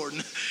river of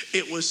Jordan.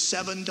 It was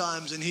 7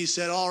 times. And he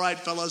said, all right,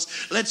 fellas,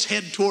 let's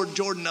head toward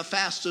Jordan the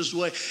fastest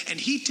way. And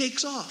he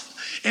takes off.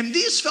 And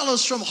these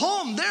fellas from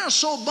home, they're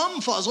so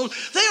bumfuzzled.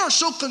 They are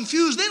so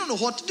confused. They don't know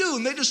what to do.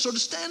 And they just sort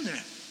of stand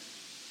there.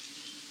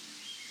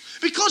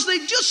 Because they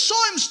just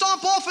saw him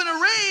stomp off in a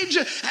rage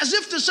as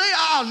if to say,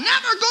 I'll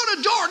never go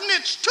to Jordan.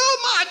 It's too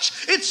much.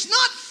 It's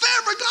not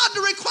fair for God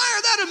to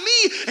require that of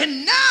me.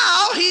 And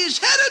now he's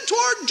headed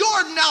toward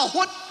Jordan. Now,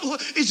 what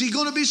is he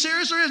going to be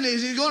serious or isn't he?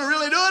 Is he going to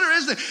really do it or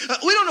isn't he?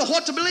 We don't know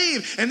what to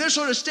believe. And they're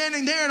sort of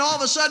standing there, and all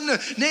of a sudden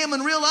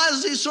Naaman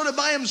realizes he's sort of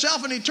by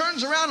himself, and he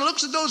turns around and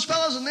looks at those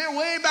fellas, and they're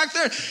way back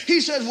there.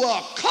 He says,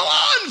 well, come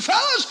on,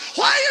 fellas.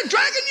 Why are you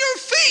dragging your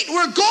feet?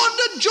 We're going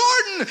to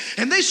Jordan.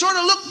 And they sort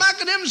of look back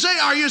at him and say,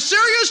 are you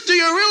serious? Do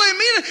you really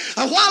mean it?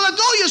 A while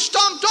ago you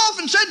stomped off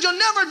and said you'll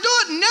never do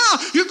it, and now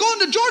you're going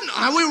to Jordan.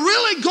 Are we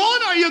really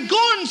going? Are you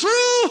going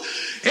through?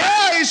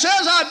 Yeah, he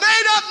says, I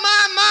made up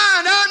my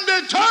mind. I'm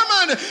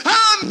determined.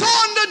 I'm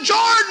going to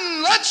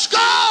Jordan. Let's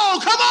go.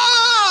 Come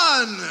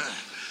on.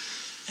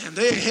 And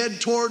they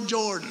head toward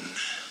Jordan.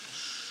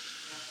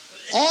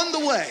 On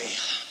the way,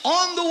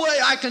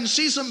 I can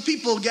see some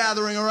people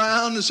gathering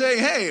around and saying,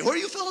 hey, where are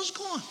you fellas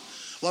going?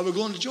 Well, we're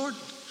going to Jordan.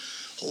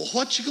 Well,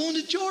 what you going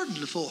to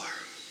Jordan for?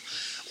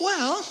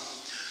 Well,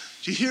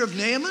 did you hear of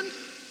Naaman?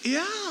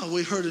 Yeah,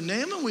 we heard of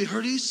Naaman. We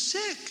heard he's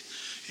sick.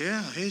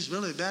 Yeah, he's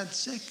really bad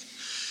sick.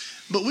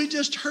 But we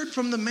just heard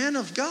from the man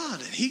of God,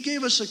 and he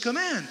gave us a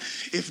command.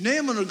 If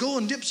Naaman will go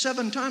and dip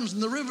 7 times in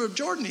the river of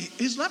Jordan,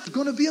 he's left.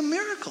 Going to be a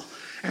miracle.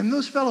 And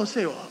those fellows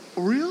say, well,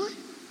 really?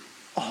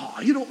 Oh,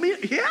 you don't mean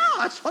it? Yeah,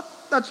 that's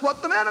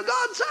what the man of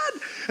God said.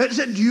 He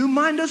said, do you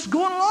mind us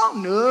going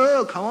along?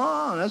 No, come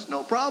on, that's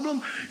no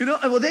problem. You know,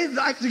 well, they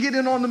like to get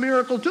in on the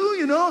miracle too,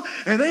 you know,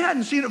 and they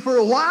hadn't seen it for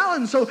a while,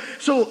 and so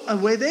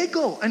away they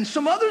go. And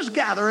some others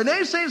gather, and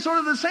they say sort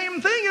of the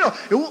same thing, you know,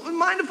 you won't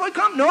mind if I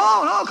come? No,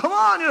 come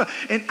on, you know.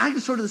 And I can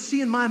sort of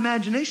see in my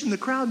imagination the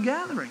crowd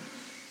gathering.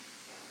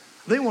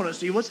 They want to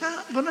see what's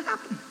going to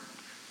happen.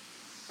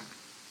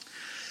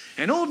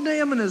 And old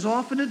Naaman is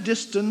off in a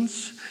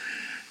distance,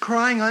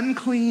 crying,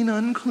 unclean,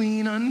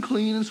 unclean,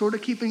 unclean, and sort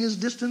of keeping his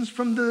distance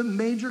from the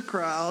major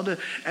crowd,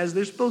 as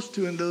they're supposed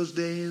to in those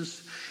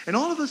days. And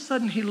all of a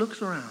sudden, he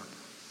looks around,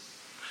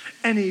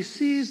 and he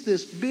sees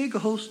this big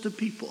host of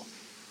people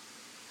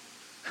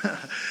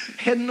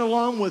heading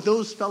along with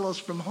those fellows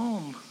from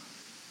home.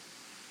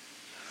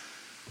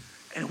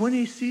 And when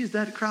he sees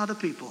that crowd of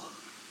people,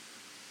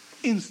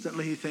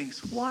 instantly he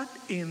thinks, what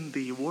in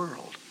the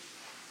world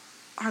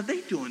are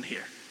they doing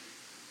here?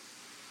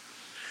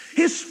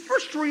 His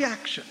first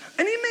reaction,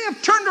 and he may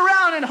have turned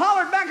around and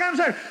hollered back at him and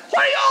said, what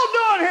are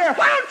y'all doing here?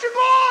 Why don't you go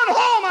on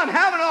home? I'm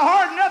having a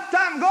hard enough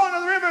time going to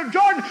the river of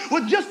Jordan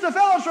with just the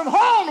fellows from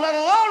home, let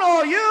alone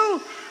all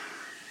you.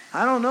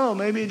 I don't know,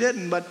 maybe he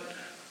didn't,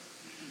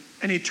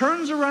 and he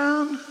turns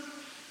around,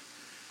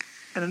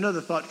 and another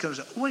thought comes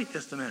up. Wait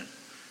just a minute.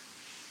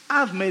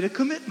 I've made a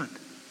commitment.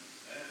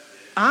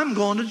 I'm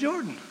going to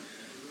Jordan.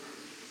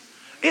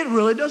 It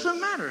really doesn't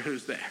matter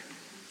who's there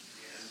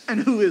and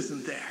who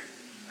isn't there.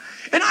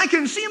 And I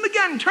can see him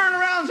again turn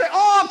around and say,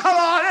 oh, come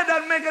on, it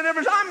doesn't make a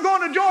difference. I'm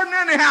going to Jordan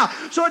anyhow,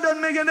 so it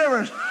doesn't make a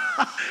difference.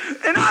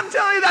 And I'm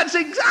telling you, that's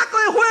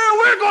exactly where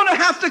we're going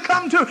to have to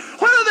come to.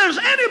 Whether there's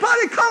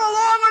anybody come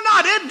along or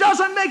not, it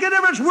doesn't make a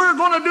difference. We're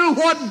going to do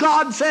what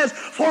God says,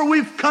 for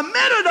we've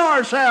committed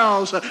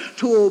ourselves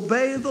to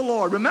obey the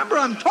Lord. Remember,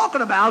 I'm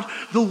talking about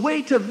the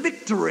way to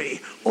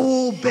victory.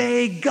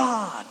 Obey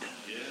God.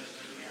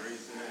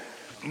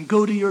 And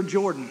go to your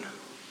Jordan.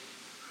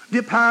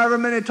 Dip however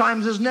many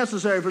times is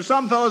necessary. For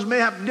some fellows may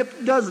have to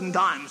dip a dozen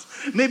times,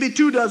 maybe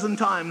 24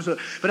 times.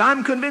 But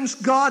I'm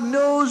convinced God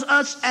knows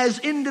us as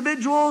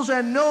individuals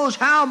and knows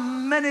how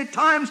many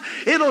times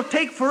it'll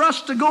take for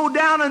us to go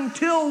down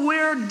until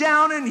we're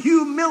down in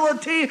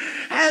humility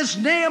as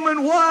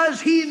Naaman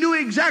was. He knew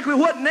exactly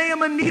what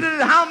Naaman needed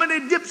and how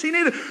many dips he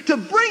needed to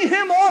bring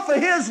him off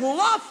of his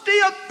lofty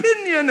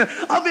opinion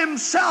of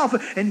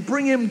himself and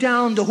bring him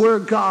down to where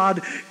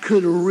God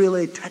could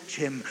really touch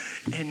him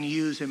and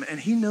use him. And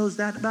he knows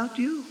that about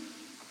you.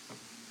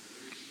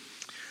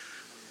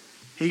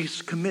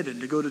 He's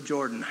committed to go to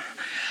Jordan.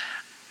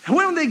 And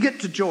when they get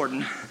to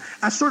Jordan,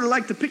 I sort of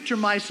like to picture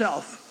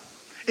myself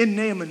in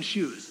Naaman's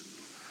shoes.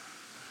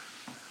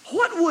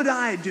 What would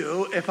I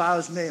do if I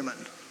was Naaman?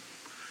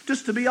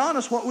 Just to be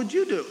honest, what would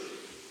you do?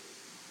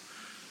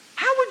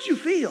 How would you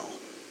feel?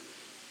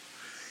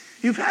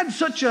 You've had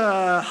such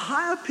a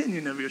high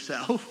opinion of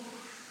yourself.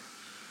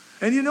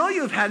 And you know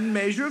you've had a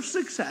measure of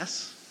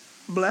success.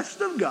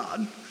 Blessed of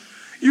God.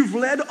 You've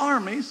led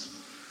armies.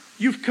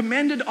 You've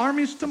commanded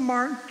armies to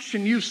march,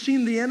 and you've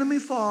seen the enemy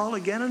fall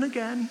again and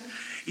again.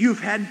 You've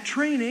had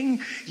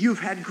training. You've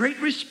had great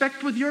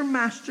respect with your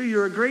master.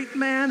 You're a great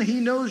man. He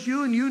knows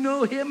you, and you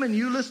know him, and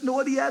you listen to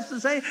what he has to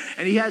say,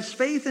 and he has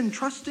faith and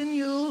trust in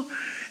you.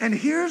 And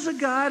here's a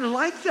guy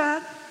like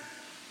that,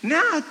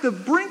 now at the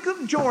brink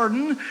of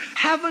Jordan,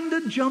 having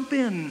to jump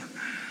in.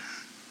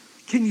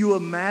 Can you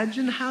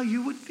imagine how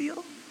you would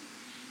feel?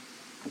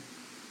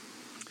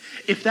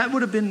 If that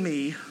would have been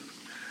me,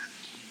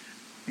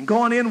 and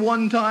gone in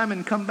one time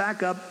and come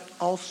back up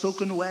all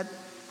soaking wet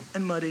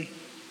and muddy,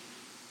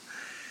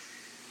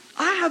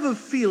 I have a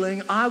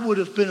feeling I would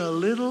have been a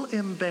little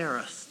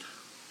embarrassed.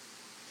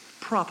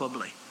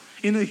 Probably,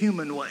 in a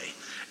human way.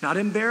 Not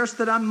embarrassed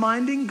that I'm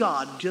minding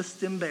God,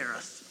 just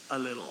embarrassed a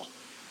little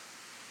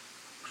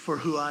for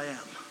who I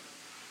am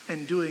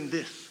and doing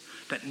this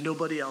that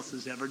nobody else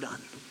has ever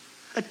done.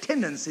 A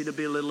tendency to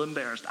be a little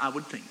embarrassed, I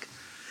would think.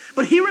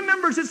 But he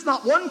remembers it's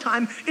not one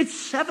time, it's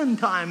 7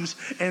 times,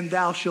 and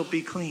thou shalt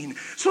be clean.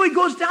 So he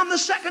goes down the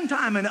second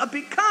time, and up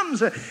he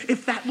comes.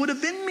 If that would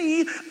have been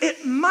me,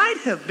 it might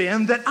have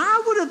been that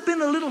I would have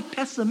been a little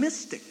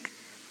pessimistic.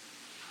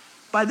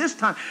 By this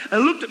time, I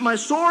looked at my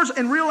sores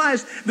and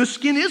realized the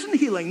skin isn't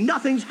healing.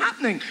 Nothing's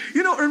happening.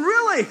 And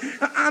really,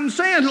 I'm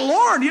saying,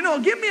 Lord,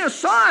 give me a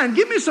sign.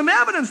 Give me some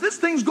evidence. This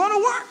thing's going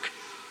to work.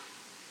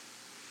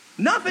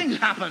 Nothing's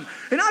happened.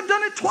 And I've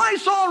done it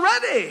twice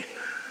already.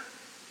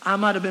 I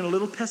might have been a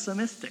little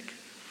pessimistic.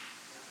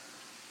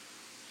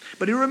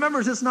 But he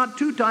remembers it's not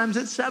 2 times,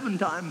 it's 7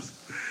 times.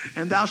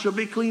 And thou shalt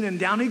be clean. And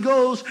down he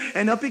goes,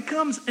 and up he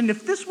comes. And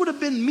if this would have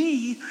been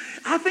me,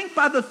 I think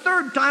by the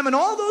 3rd time, and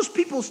all those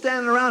people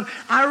standing around,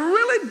 I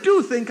really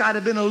do think I'd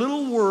have been a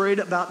little worried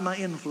about my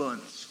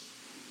influence.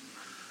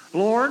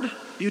 Lord,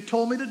 you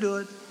told me to do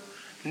it.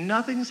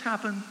 Nothing's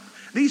happened.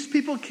 These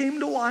people came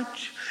to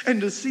watch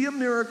and to see a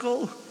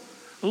miracle.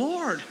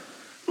 Lord,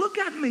 look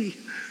at me.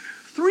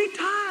 3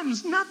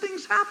 times,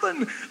 nothing's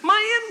happened.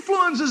 My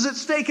influence is at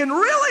stake. And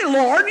really,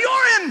 Lord,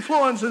 your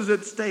influence is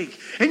at stake.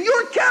 And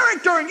your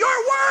character and your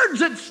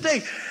words at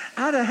stake.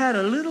 I'd have had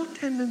a little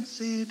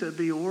tendency to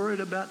be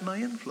worried about my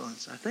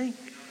influence, I think.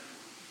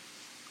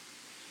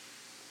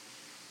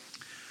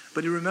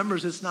 But he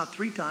remembers it's not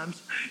 3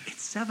 times,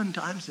 it's 7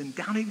 times, and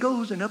down he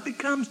goes, and up he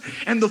comes.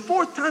 And the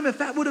 4th time, if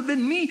that would have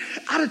been me,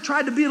 I'd have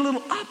tried to be a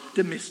little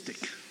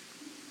optimistic.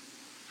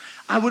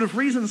 I would have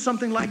reasoned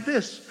something like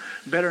this: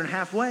 better than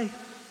halfway.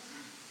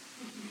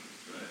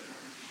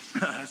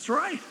 That's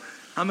right.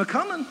 I'm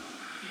a-coming.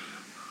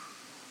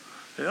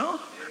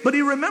 But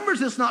he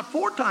remembers it's not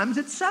 4 times,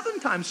 it's 7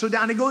 times. So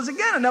down he goes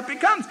again, and up he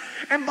comes.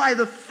 And by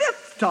the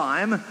 5th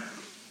time,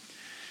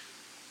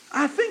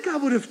 I think I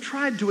would have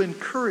tried to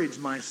encourage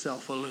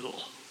myself a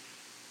little.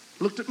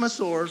 Looked at my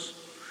sores,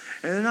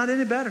 and they're not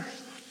any better.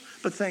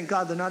 But thank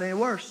God they're not any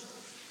worse.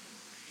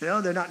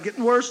 They're not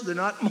getting worse. They're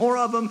not more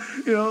of them.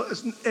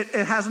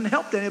 It hasn't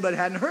helped anybody. It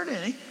hadn't hurt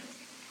any,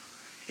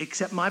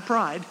 except my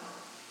pride.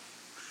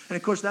 And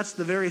of course, that's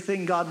the very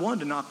thing God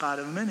wanted to knock out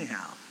of him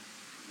anyhow.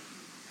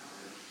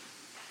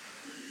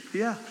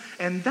 Yeah,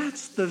 and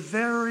that's the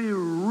very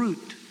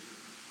root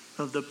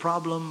of the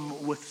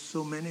problem with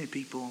so many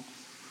people.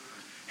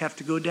 Have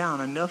to go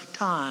down enough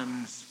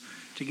times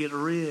to get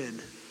rid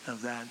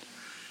of that.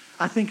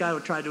 I think I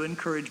would try to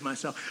encourage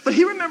myself. But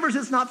he remembers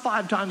it's not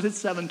 5 times, it's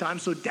 7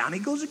 times. So down he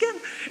goes again.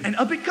 And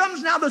up it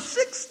comes now the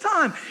 6th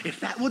time.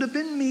 If that would have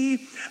been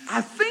me,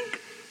 I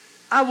think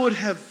I would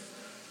have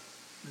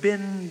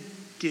been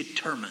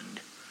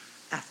determined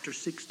after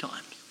 6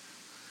 times.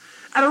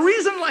 At a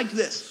reason like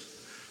this,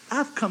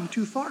 I've come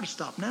too far to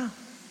stop now.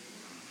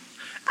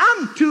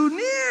 I'm too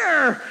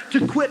near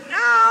to quit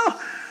now.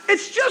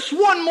 It's just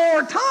one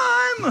more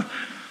time.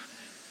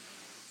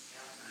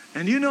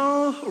 And you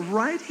know,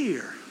 right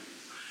here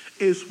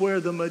is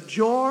where the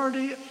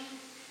majority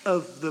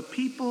of the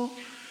people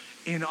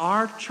in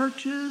our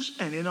churches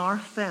and in our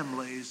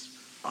families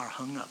are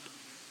hung up.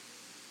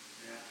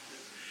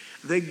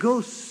 They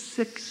go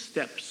 6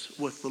 steps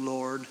with the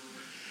Lord,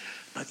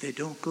 but they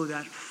don't go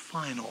that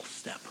final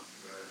step.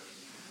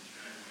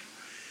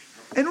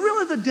 And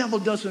really the devil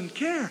doesn't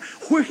care.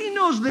 Where he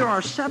knows there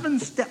are 7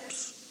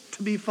 steps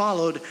to be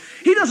followed,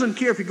 he doesn't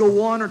care if you go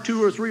 1 or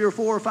 2 or 3 or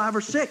 4 or 5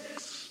 or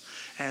 6,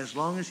 as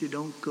long as you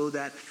don't go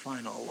that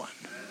final one.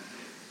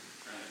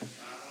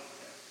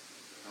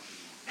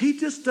 He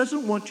just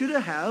doesn't want you to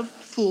have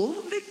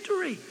full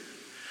victory.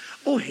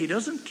 Oh, he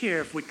doesn't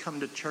care if we come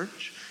to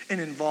church and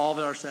involve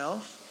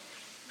ourselves.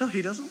 No,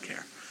 he doesn't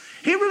care.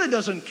 He really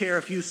doesn't care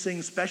if you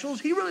sing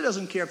specials. He really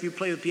doesn't care if you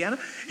play the piano.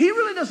 He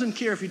really doesn't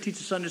care if you teach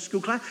a Sunday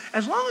school class,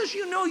 as long as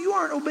you know you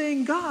aren't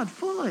obeying God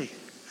fully.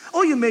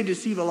 Oh, you may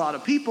deceive a lot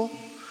of people.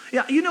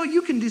 Yeah, you know,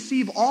 you can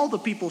deceive all the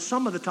people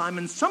some of the time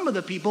and some of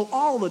the people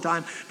all the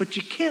time, but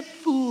you can't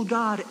fool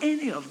God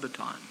any of the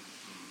time.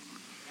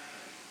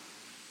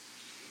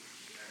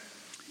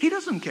 He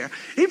doesn't care.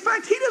 In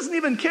fact, he doesn't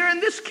even care in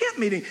this camp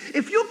meeting.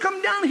 If you'll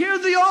come down here to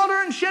the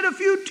altar and shed a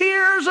few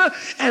tears,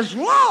 as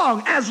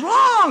long as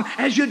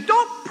you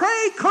don't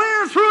pray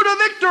clear through to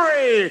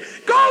victory,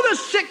 go the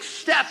 6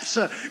 steps,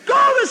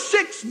 go the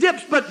 6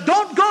 dips, but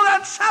don't go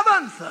that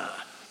 7th.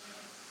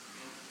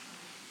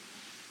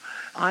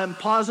 I'm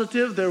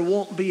positive there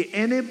won't be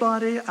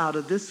anybody out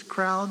of this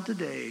crowd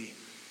today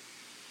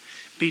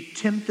be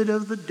tempted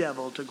of the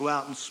devil to go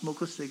out and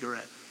smoke a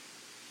cigarette,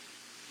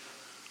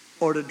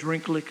 or to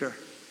drink liquor,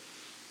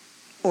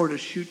 or to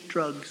shoot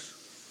drugs,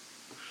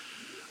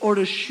 or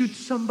to shoot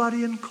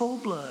somebody in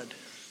cold blood,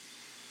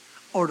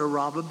 or to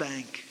rob a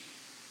bank.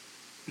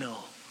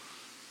 No.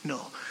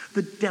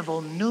 The devil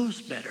knows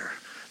better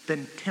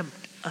than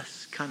tempt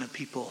us kind of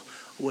people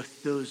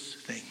with those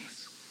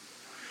things.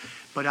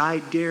 But I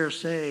dare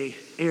say,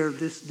 ere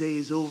this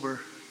day's over,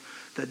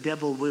 the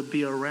devil will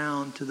be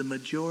around to the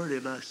majority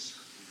of us,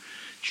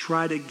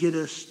 try to get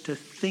us to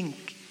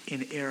think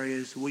in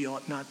areas we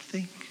ought not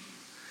think.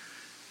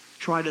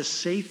 Try to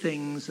say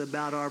things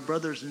about our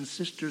brothers and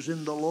sisters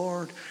in the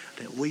Lord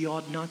that we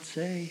ought not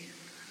say.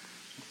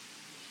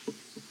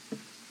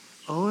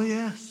 Oh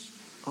yes.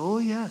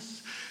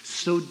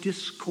 Sow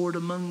discord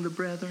among the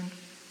brethren.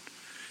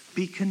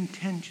 Be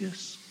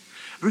contentious.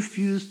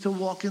 Refuse to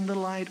walk in the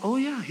light. Oh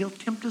yeah, he'll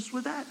tempt us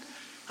with that.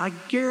 I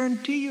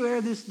guarantee you,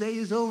 ere this day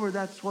is over,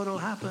 that's what'll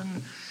happen.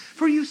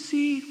 For you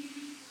see,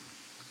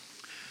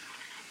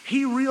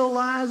 he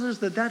realizes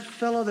that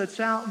fellow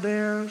that's out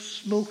there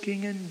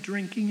smoking and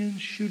drinking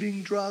and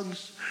shooting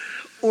drugs,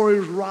 or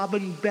is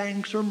robbing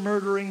banks or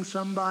murdering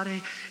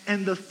somebody,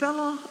 and the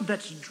fellow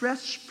that's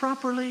dressed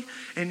properly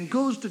and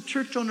goes to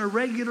church on a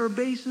regular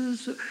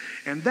basis,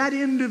 and that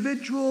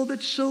individual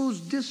that sows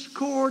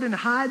discord and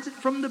hides it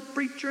from the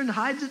preacher and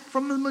hides it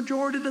from the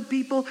majority of the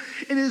people,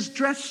 and is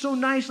dressed so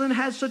nicely and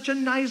has such a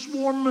nice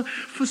warm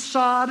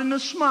facade and a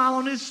smile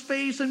on his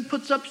face and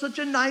puts up such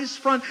a nice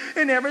front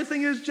and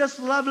everything is just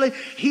lovely.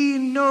 He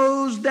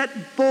knows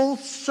that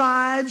both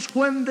sides,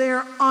 when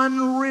they're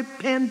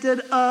unrepented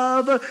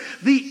of,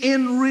 the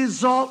end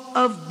result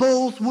of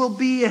both will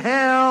be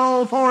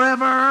hell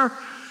forever.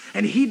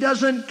 And he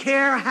doesn't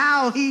care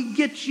how he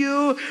gets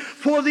you,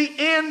 for the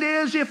end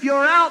is, if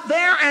you're out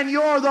there and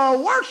you're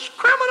the worst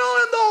criminal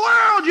in the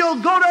world, you'll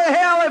go to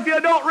hell if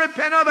you don't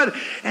repent of it.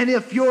 And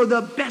if you're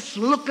the best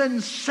looking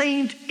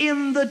saint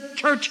in the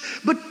church,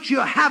 but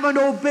you haven't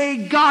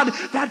obeyed God,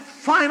 that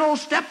final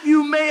step,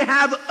 you may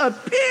have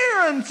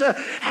appearance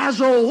as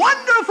a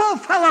wonderful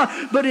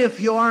fella, but if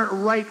you aren't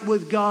right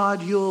with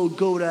God, you'll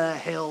go to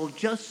hell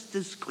just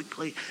as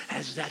quickly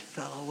as that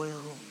fellow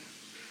will.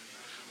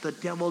 The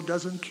devil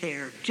doesn't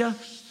care.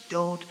 Just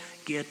don't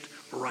get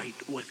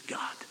right with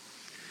God.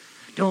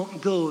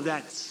 Don't go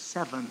that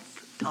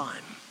 7th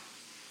time.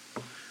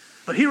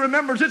 But he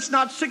remembers it's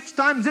not 6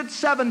 times, it's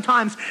 7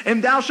 times.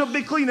 And thou shalt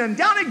be clean. And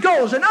down it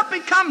goes, and up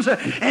it comes.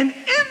 And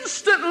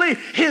instantly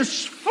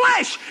his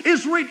flesh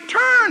is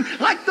returned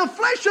like the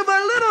flesh of a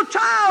little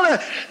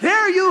child.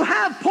 There you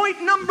have point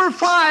number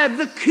 5,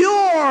 the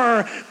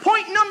cure.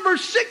 Point number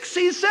 6,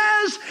 he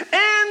says,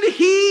 and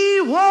he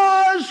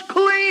was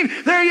clean.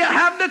 There you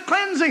have the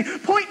cleansing.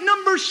 Point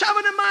number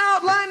 7 in my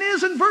outline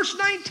is in verse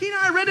 19.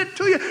 I read it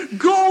to you.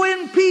 Go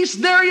in peace.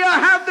 There you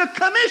have the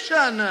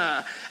commission.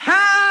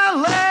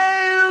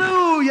 Hallelujah.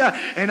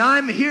 And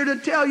I'm here to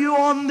tell you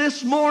on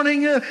this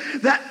morning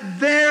that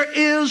there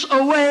is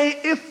a way.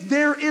 If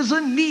there is a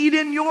need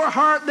in your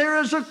heart, there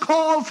is a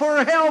call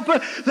for help.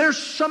 There's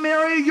some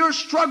area you're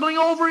struggling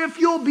over. If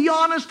you'll be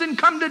honest and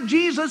come to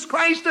Jesus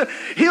Christ,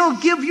 he'll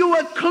give you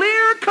a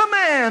clear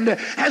command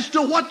as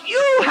to what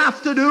you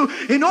have to do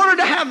in order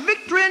to have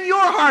victory in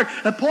your heart.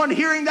 Upon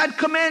hearing that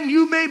command,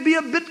 you may be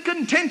a bit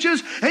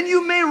contentious, and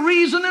you may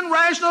reason and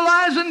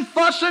rationalize and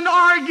fuss and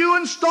argue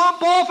and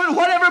stomp all off and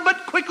whatever,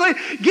 but quickly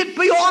get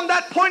beyond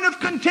that point of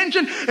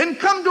contention and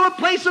come to a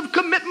place of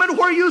commitment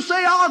where you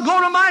say, I'll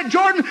go to my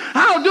Jordan,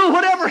 I'll do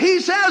whatever he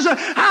says,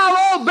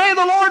 I'll obey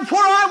the Lord, for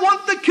I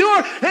want the cure,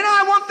 and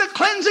I want the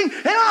cleansing,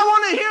 and I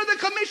want to hear the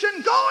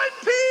commission, go in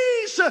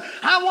peace.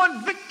 I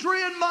want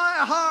victory in my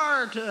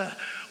heart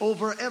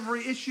over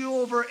every issue,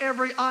 over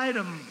every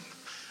item,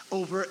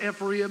 over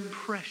every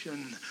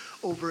impression,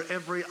 over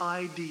every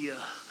idea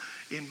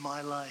in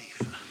my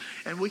life.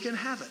 And we can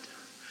have it,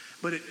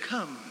 but it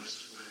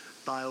comes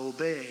by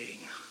obeying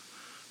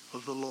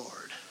of the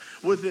Lord.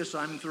 With this,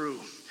 I'm through.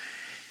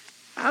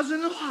 I was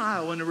in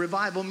Ohio in a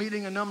revival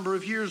meeting a number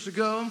of years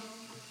ago,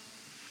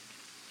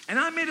 and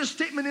I made a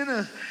statement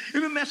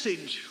in a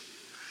message.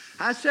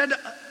 I said,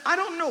 I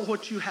don't know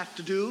what you have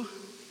to do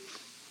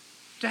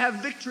to have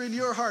victory in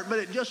your heart, but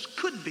it just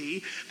could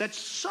be that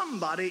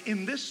somebody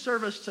in this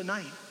service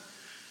tonight,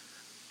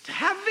 to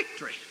have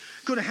victory,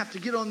 going to have to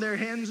get on their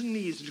hands and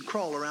knees and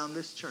crawl around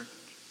this church.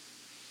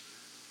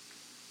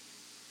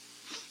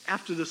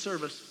 After the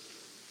service,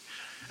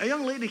 a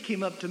young lady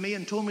came up to me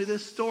and told me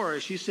this story.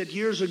 She said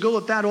years ago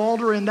at that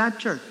altar in that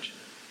church,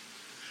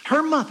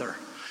 her mother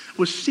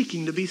was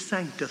seeking to be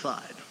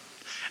sanctified.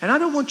 And I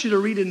don't want you to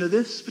read into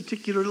this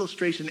particular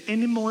illustration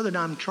any more than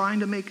I'm trying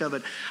to make of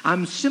it.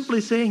 I'm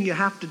simply saying you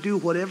have to do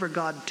whatever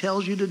God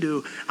tells you to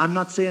do. I'm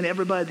not saying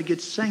everybody that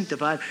gets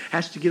sanctified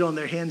has to get on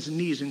their hands and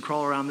knees and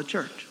crawl around the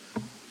church.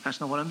 That's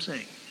not what I'm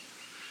saying.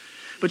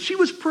 But she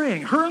was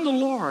praying. Her and the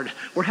Lord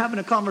were having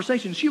a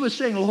conversation. She was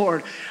saying,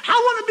 Lord, I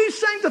want to be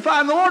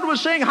sanctified. And the Lord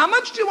was saying, how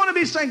much do you want to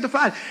be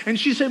sanctified? And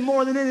she said,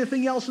 more than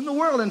anything else in the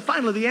world. And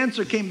finally the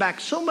answer came back,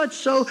 so much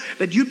so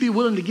that you'd be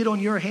willing to get on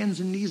your hands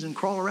and knees and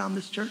crawl around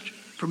this church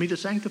for me to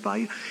sanctify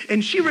you?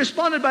 And she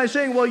responded by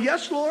saying, well,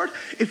 yes, Lord,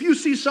 if you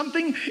see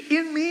something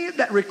in me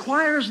that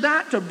requires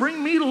that to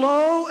bring me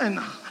low and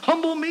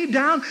humble me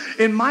down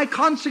in my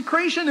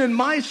consecration and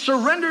my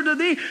surrender to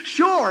thee,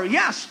 sure,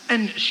 yes.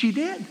 And she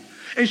did.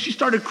 And she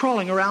started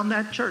crawling around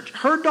that church.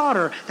 Her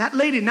daughter, that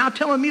lady now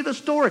telling me the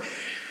story,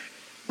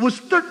 was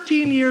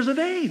 13 years of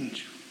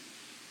age.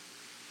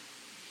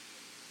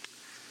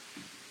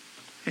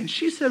 And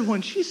she said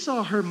when she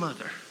saw her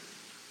mother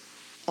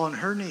on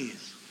her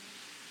knees,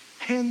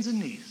 hands and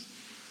knees,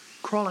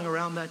 crawling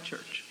around that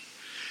church,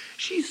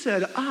 she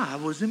said, I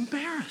was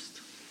embarrassed.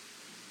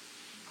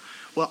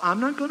 Well, I'm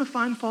not going to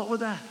find fault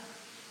with that.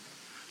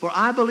 For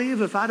I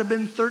believe if I'd have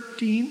been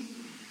 13,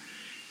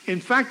 in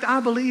fact,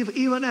 I believe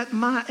even at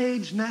my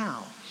age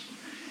now,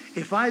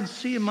 if I'd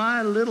see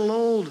my little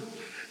old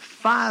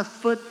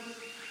 5-foot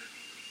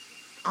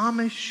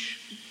Amish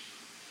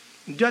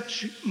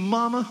Dutch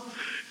mama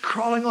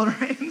crawling on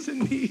her hands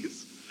and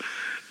knees,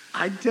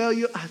 I'd tell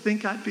you, I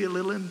think I'd be a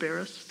little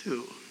embarrassed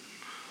too.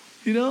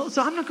 You know,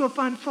 so I'm not going to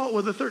find fault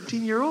with a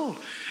 13-year-old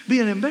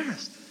being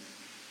embarrassed.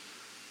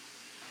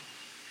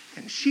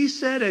 And she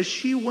said as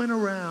she went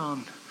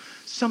around,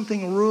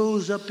 something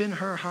rose up in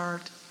her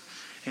heart.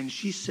 And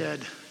she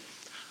said,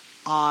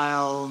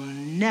 I'll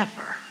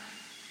never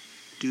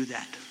do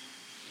that.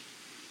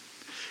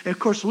 And of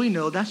course, we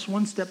know that's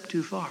one step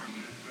too far.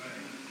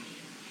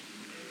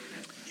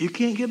 You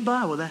can't get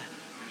by with that.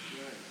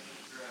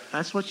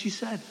 That's what she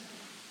said.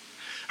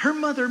 Her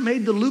mother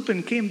made the loop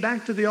and came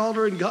back to the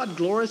altar, and God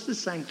gloriously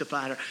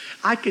sanctified her.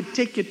 I could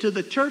take you to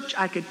the church.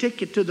 I could take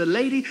you to the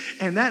lady,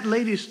 and that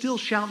lady's still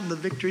shouting the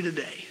victory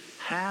today.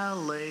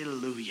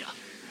 Hallelujah.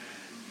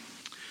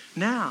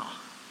 Now,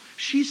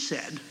 she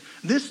said,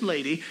 this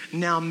lady,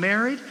 now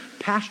married,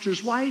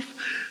 pastor's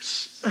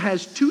wife,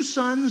 has 2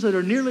 sons that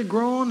are nearly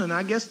grown, and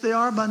I guess they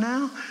are by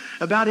now,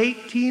 about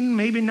 18,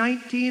 maybe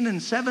 19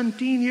 and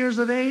 17 years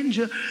of age.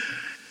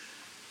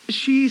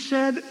 She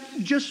said,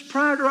 just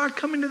prior to our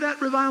coming to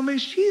that revival meeting,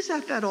 she's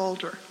at that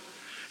altar.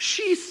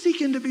 She's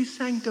seeking to be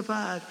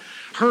sanctified.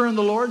 Her and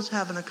the Lord's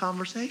having a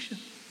conversation.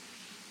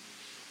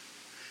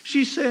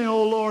 She's saying,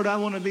 oh, Lord, I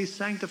want to be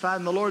sanctified.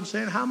 And the Lord's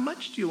saying, how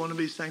much do you want to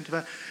be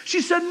sanctified?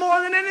 She said,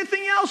 more than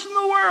anything else in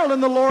the world.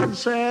 And the Lord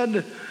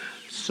said,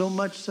 so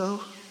much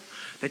so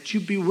that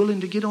you'd be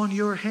willing to get on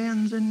your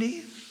hands and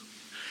knees.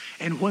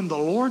 And when the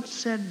Lord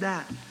said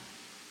that,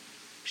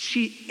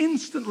 she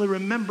instantly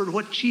remembered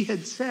what she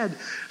had said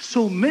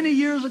so many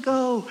years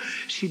ago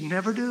she'd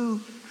never do.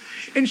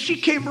 And she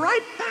came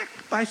right back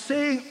by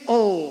saying,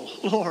 oh,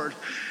 Lord,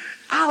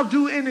 I'll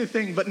do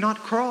anything but not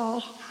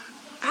crawl.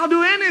 I'll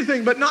do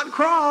anything but not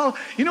crawl.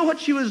 You know what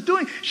she was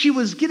doing? She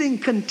was getting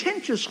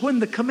contentious when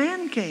the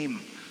command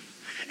came.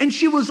 And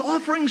she was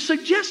offering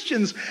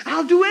suggestions.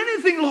 I'll do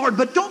anything, Lord,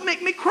 but don't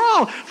make me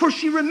crawl. For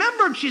she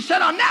remembered, she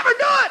said, I'll never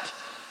do it.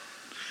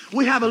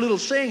 We have a little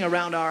saying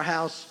around our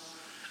house,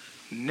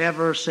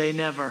 never say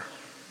never.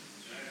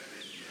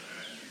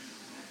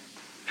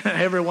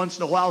 Every once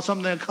in a while,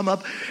 something will come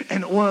up,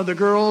 and one of the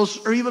girls,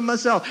 or even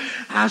myself,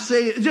 I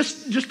say,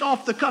 just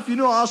off the cuff,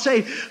 I'll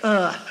say,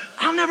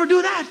 I'll never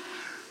do that.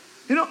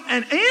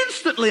 And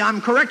instantly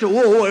I'm corrected.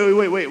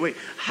 Whoa, wait.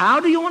 How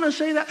do you want to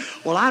say that?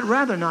 Well, I'd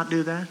rather not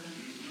do that.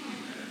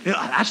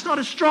 That's not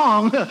as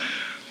strong.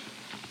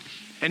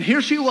 And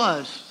here she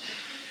was.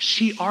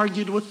 She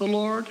argued with the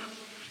Lord.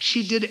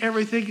 She did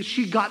everything.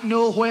 She got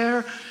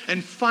nowhere.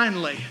 And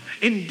finally,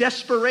 in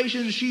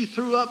desperation, she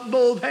threw up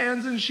both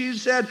hands and she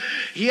said,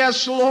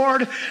 yes,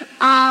 Lord,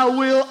 I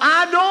will.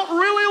 I don't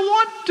really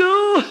want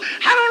to,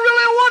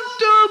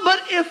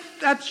 but if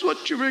that's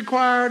what you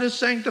require to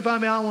sanctify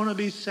me, I want to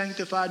be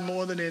sanctified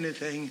more than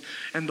anything.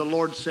 And the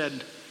Lord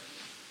said,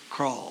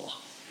 crawl.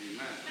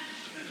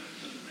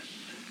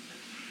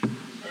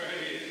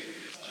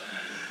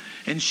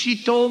 And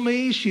she told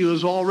me, she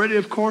was already,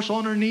 of course,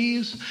 on her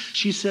knees.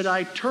 She said,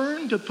 I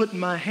turned to put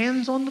my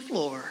hands on the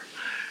floor,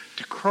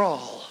 to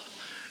crawl,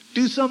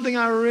 do something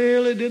I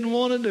really didn't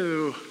want to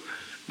do.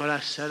 But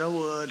I said I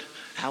would.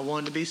 I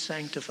wanted to be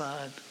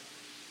sanctified.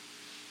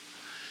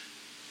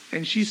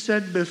 And she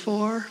said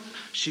before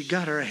she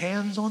got her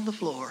hands on the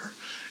floor,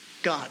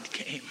 God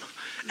came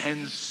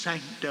and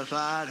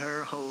sanctified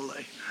her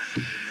wholly.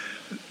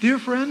 Dear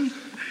friend,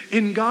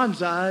 in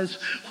God's eyes,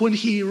 when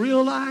he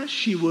realized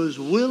she was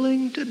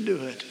willing to do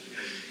it,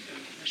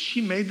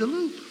 she made the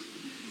loop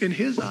in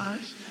his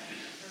eyes.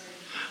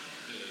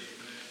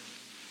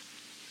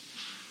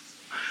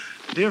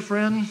 Dear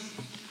friend,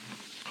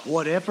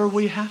 whatever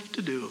we have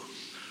to do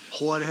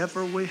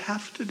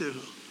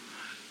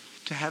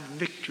to have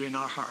victory in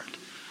our heart,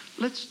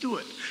 let's do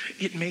it.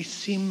 It may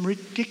seem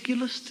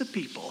ridiculous to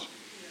people,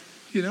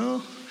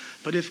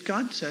 but if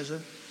God says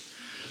it,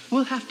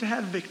 we'll have to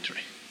have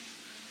victory.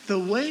 The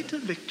way to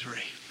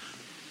victory,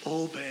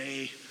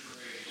 obey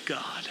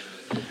God.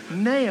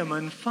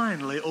 Naaman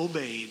finally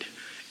obeyed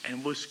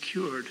and was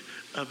cured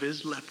of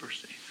his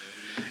leprosy.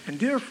 And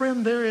dear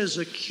friend, there is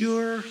a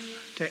cure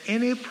to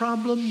any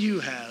problem you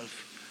have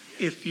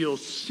if you'll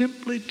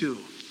simply do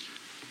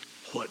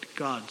what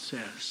God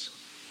says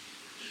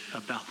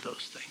about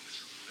those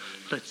things.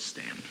 Let's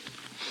stand.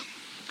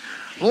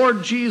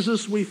 Lord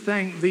Jesus, we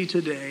thank thee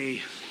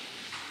today.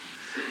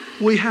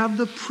 We have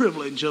the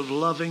privilege of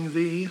loving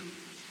thee.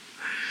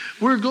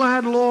 We're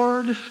glad,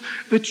 Lord,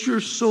 that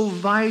you're so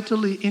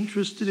vitally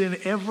interested in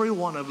every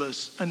one of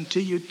us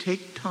until you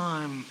take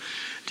time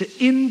to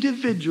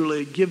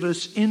individually give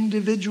us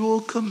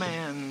individual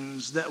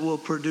commands that will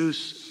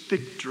produce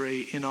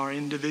victory in our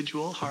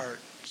individual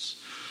hearts.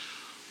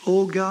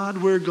 Oh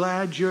God, we're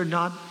glad you're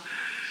not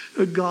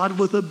a God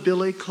with a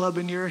billy club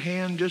in your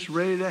hand just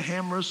ready to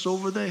hammer us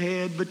over the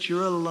head, but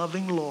you're a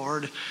loving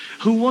Lord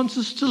who wants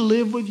us to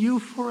live with you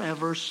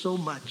forever so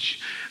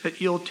much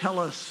that you'll tell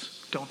us,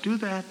 don't do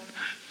that,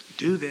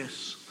 do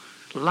this.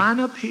 Line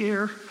up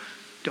here,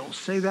 don't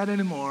say that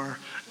anymore.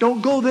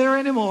 Don't go there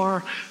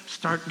anymore.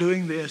 Start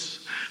doing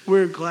this.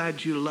 We're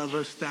glad you love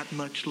us that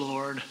much,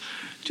 Lord.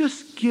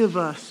 Just give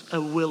us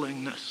a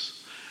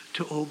willingness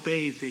to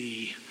obey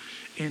thee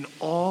in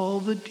all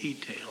the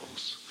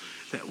details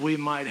that we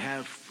might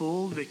have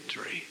full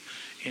victory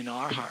in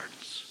our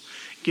hearts.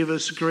 Give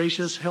us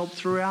gracious help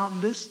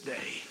throughout this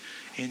day.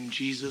 In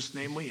Jesus'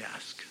 name we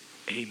ask.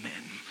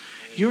 Amen.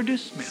 You're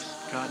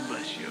dismissed. God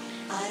bless you.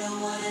 I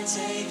don't want to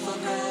take for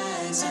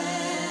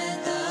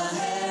granted the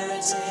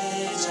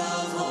heritage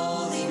of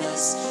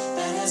holiness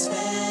that has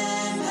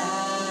been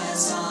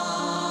passed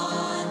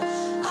on.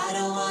 I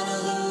don't want to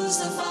lose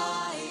the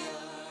fire.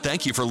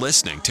 Thank you for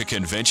listening to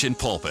Convention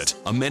Pulpit,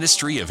 a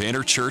ministry of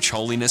Interchurch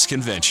Holiness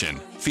Convention,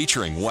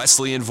 featuring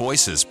Wesleyan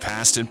voices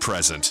past and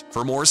present.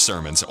 For more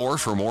sermons or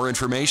for more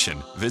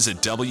information, visit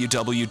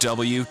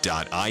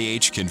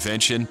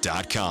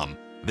www.ihconvention.com.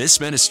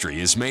 This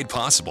ministry is made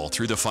possible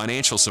through the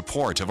financial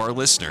support of our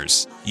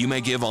listeners. You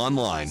may give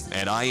online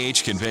at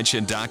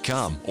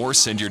ihconvention.com or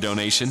send your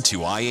donation to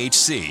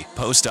IHC,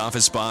 Post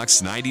Office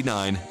Box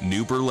 99,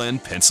 New Berlin,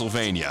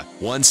 Pennsylvania,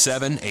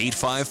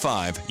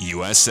 17855,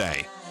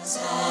 USA. That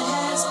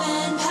has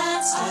been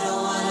passed.